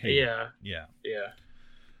then we hate it. Yeah.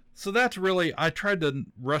 So that's really, I tried to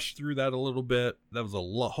rush through that a little bit. That was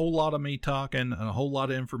a whole lot of me talking and a whole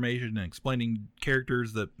lot of information and explaining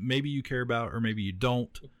characters that maybe you care about or maybe you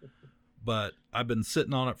don't. But I've been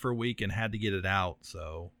sitting on it for a week and had to get it out.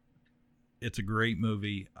 So it's a great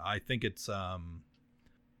movie. I think it's, I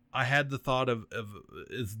had the thought of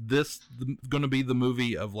is this going to be the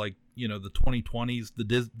movie of like, the 2020s,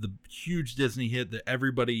 the huge Disney hit that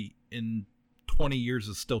everybody in 20 years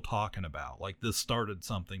is still talking about? Like, this started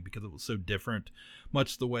something because it was so different,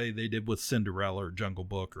 much the way they did with Cinderella or Jungle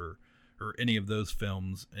Book or any of those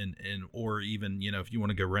films, and or even, if you want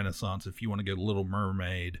to go Renaissance, if you want to go Little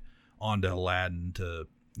Mermaid onto Aladdin to,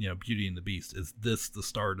 Beauty and the Beast. Is this the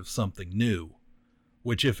start of something new?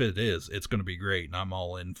 Which, if it is, it's going to be great, and I'm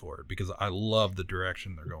all in for it because I love the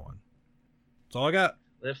direction they're going. That's all I got.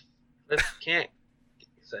 I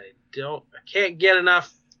can't get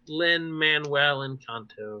enough Lin-Manuel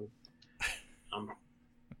Encanto. I'm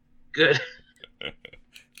good.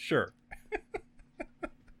 Sure.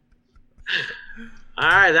 All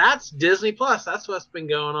right, that's Disney Plus. That's what's been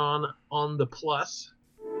going on the Plus.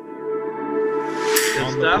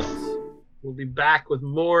 Good stuff. We'll be back with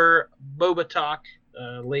more Boba talk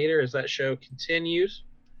later as that show continues.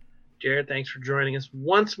 Jared, thanks for joining us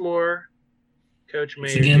once more. Coach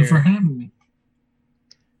Mayer. Thanks again for having me.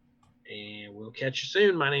 And we'll catch you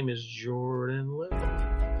soon. My name is Jordan Lowe.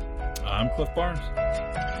 I'm Cliff Barnes.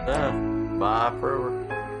 Bye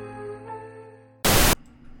forever.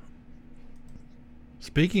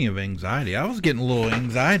 Speaking of anxiety, I was getting a little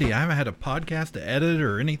anxiety. I haven't had a podcast to edit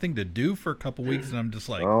or anything to do for a couple weeks, and I'm just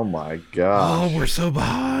like, oh my gosh. Oh, we're so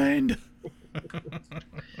behind.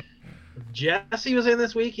 Jesse was in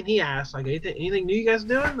this week, and he asked, like, anything new you guys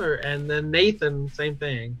doing? And then Nathan, same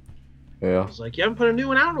thing. Yeah. I was like, you haven't put a new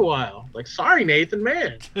one out in a while. Like, sorry, Nathan,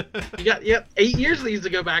 man. You got 8 years of these to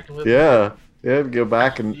go back and listen. Yeah, go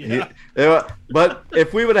back and but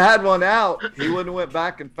if we would have had one out, he wouldn't have went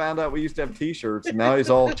back and found out we used to have T-shirts, and now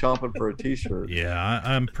he's all chomping for a T-shirt. Yeah,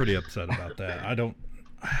 I'm pretty upset about that. I don't.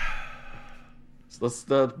 So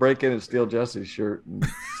let's break in and steal Jesse's shirt and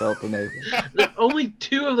sell it to Nathan. Only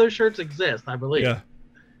 2 of those shirts exist, I believe. Yeah.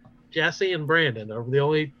 Jesse and Brandon are the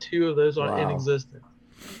only 2 of those are in existence.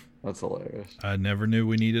 That's hilarious. I never knew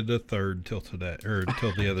we needed a third till today, or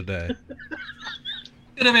till the other day.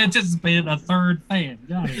 Could have anticipated a third fan.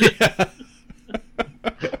 Got it. Yeah.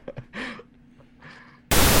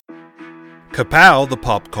 Kapow, the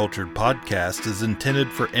Pop Cultured Podcast, is intended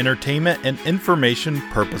for entertainment and information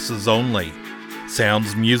purposes only.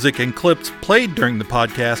 Sounds, music, and clips played during the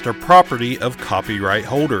podcast are property of copyright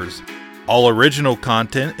holders. All original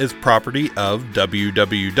content is property of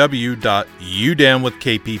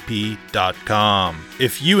www.udownwithkpp.com.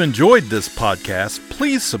 If you enjoyed this podcast,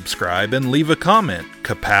 please subscribe and leave a comment.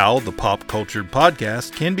 Kapow, the Pop Cultured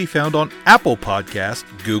Podcast, can be found on Apple Podcasts,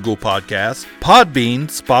 Google Podcasts, Podbean,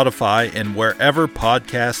 Spotify, and wherever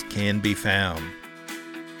podcasts can be found.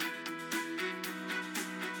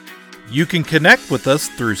 You can connect with us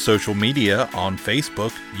through social media on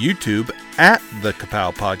Facebook, YouTube, at the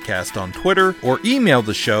Kapow Podcast on Twitter, or email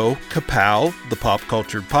the show, Kapow, the Pop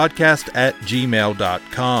Cultured Podcast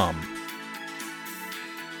 @gmail.com.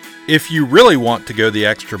 If you really want to go the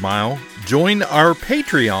extra mile, join our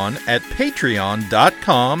Patreon at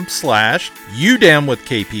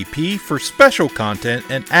patreon.com/udownwithkpp for special content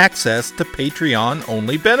and access to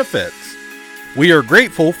Patreon-only benefits. We are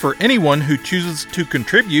grateful for anyone who chooses to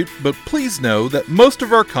contribute, but please know that most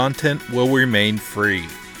of our content will remain free.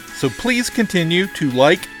 So please continue to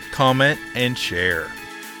like, comment, and share.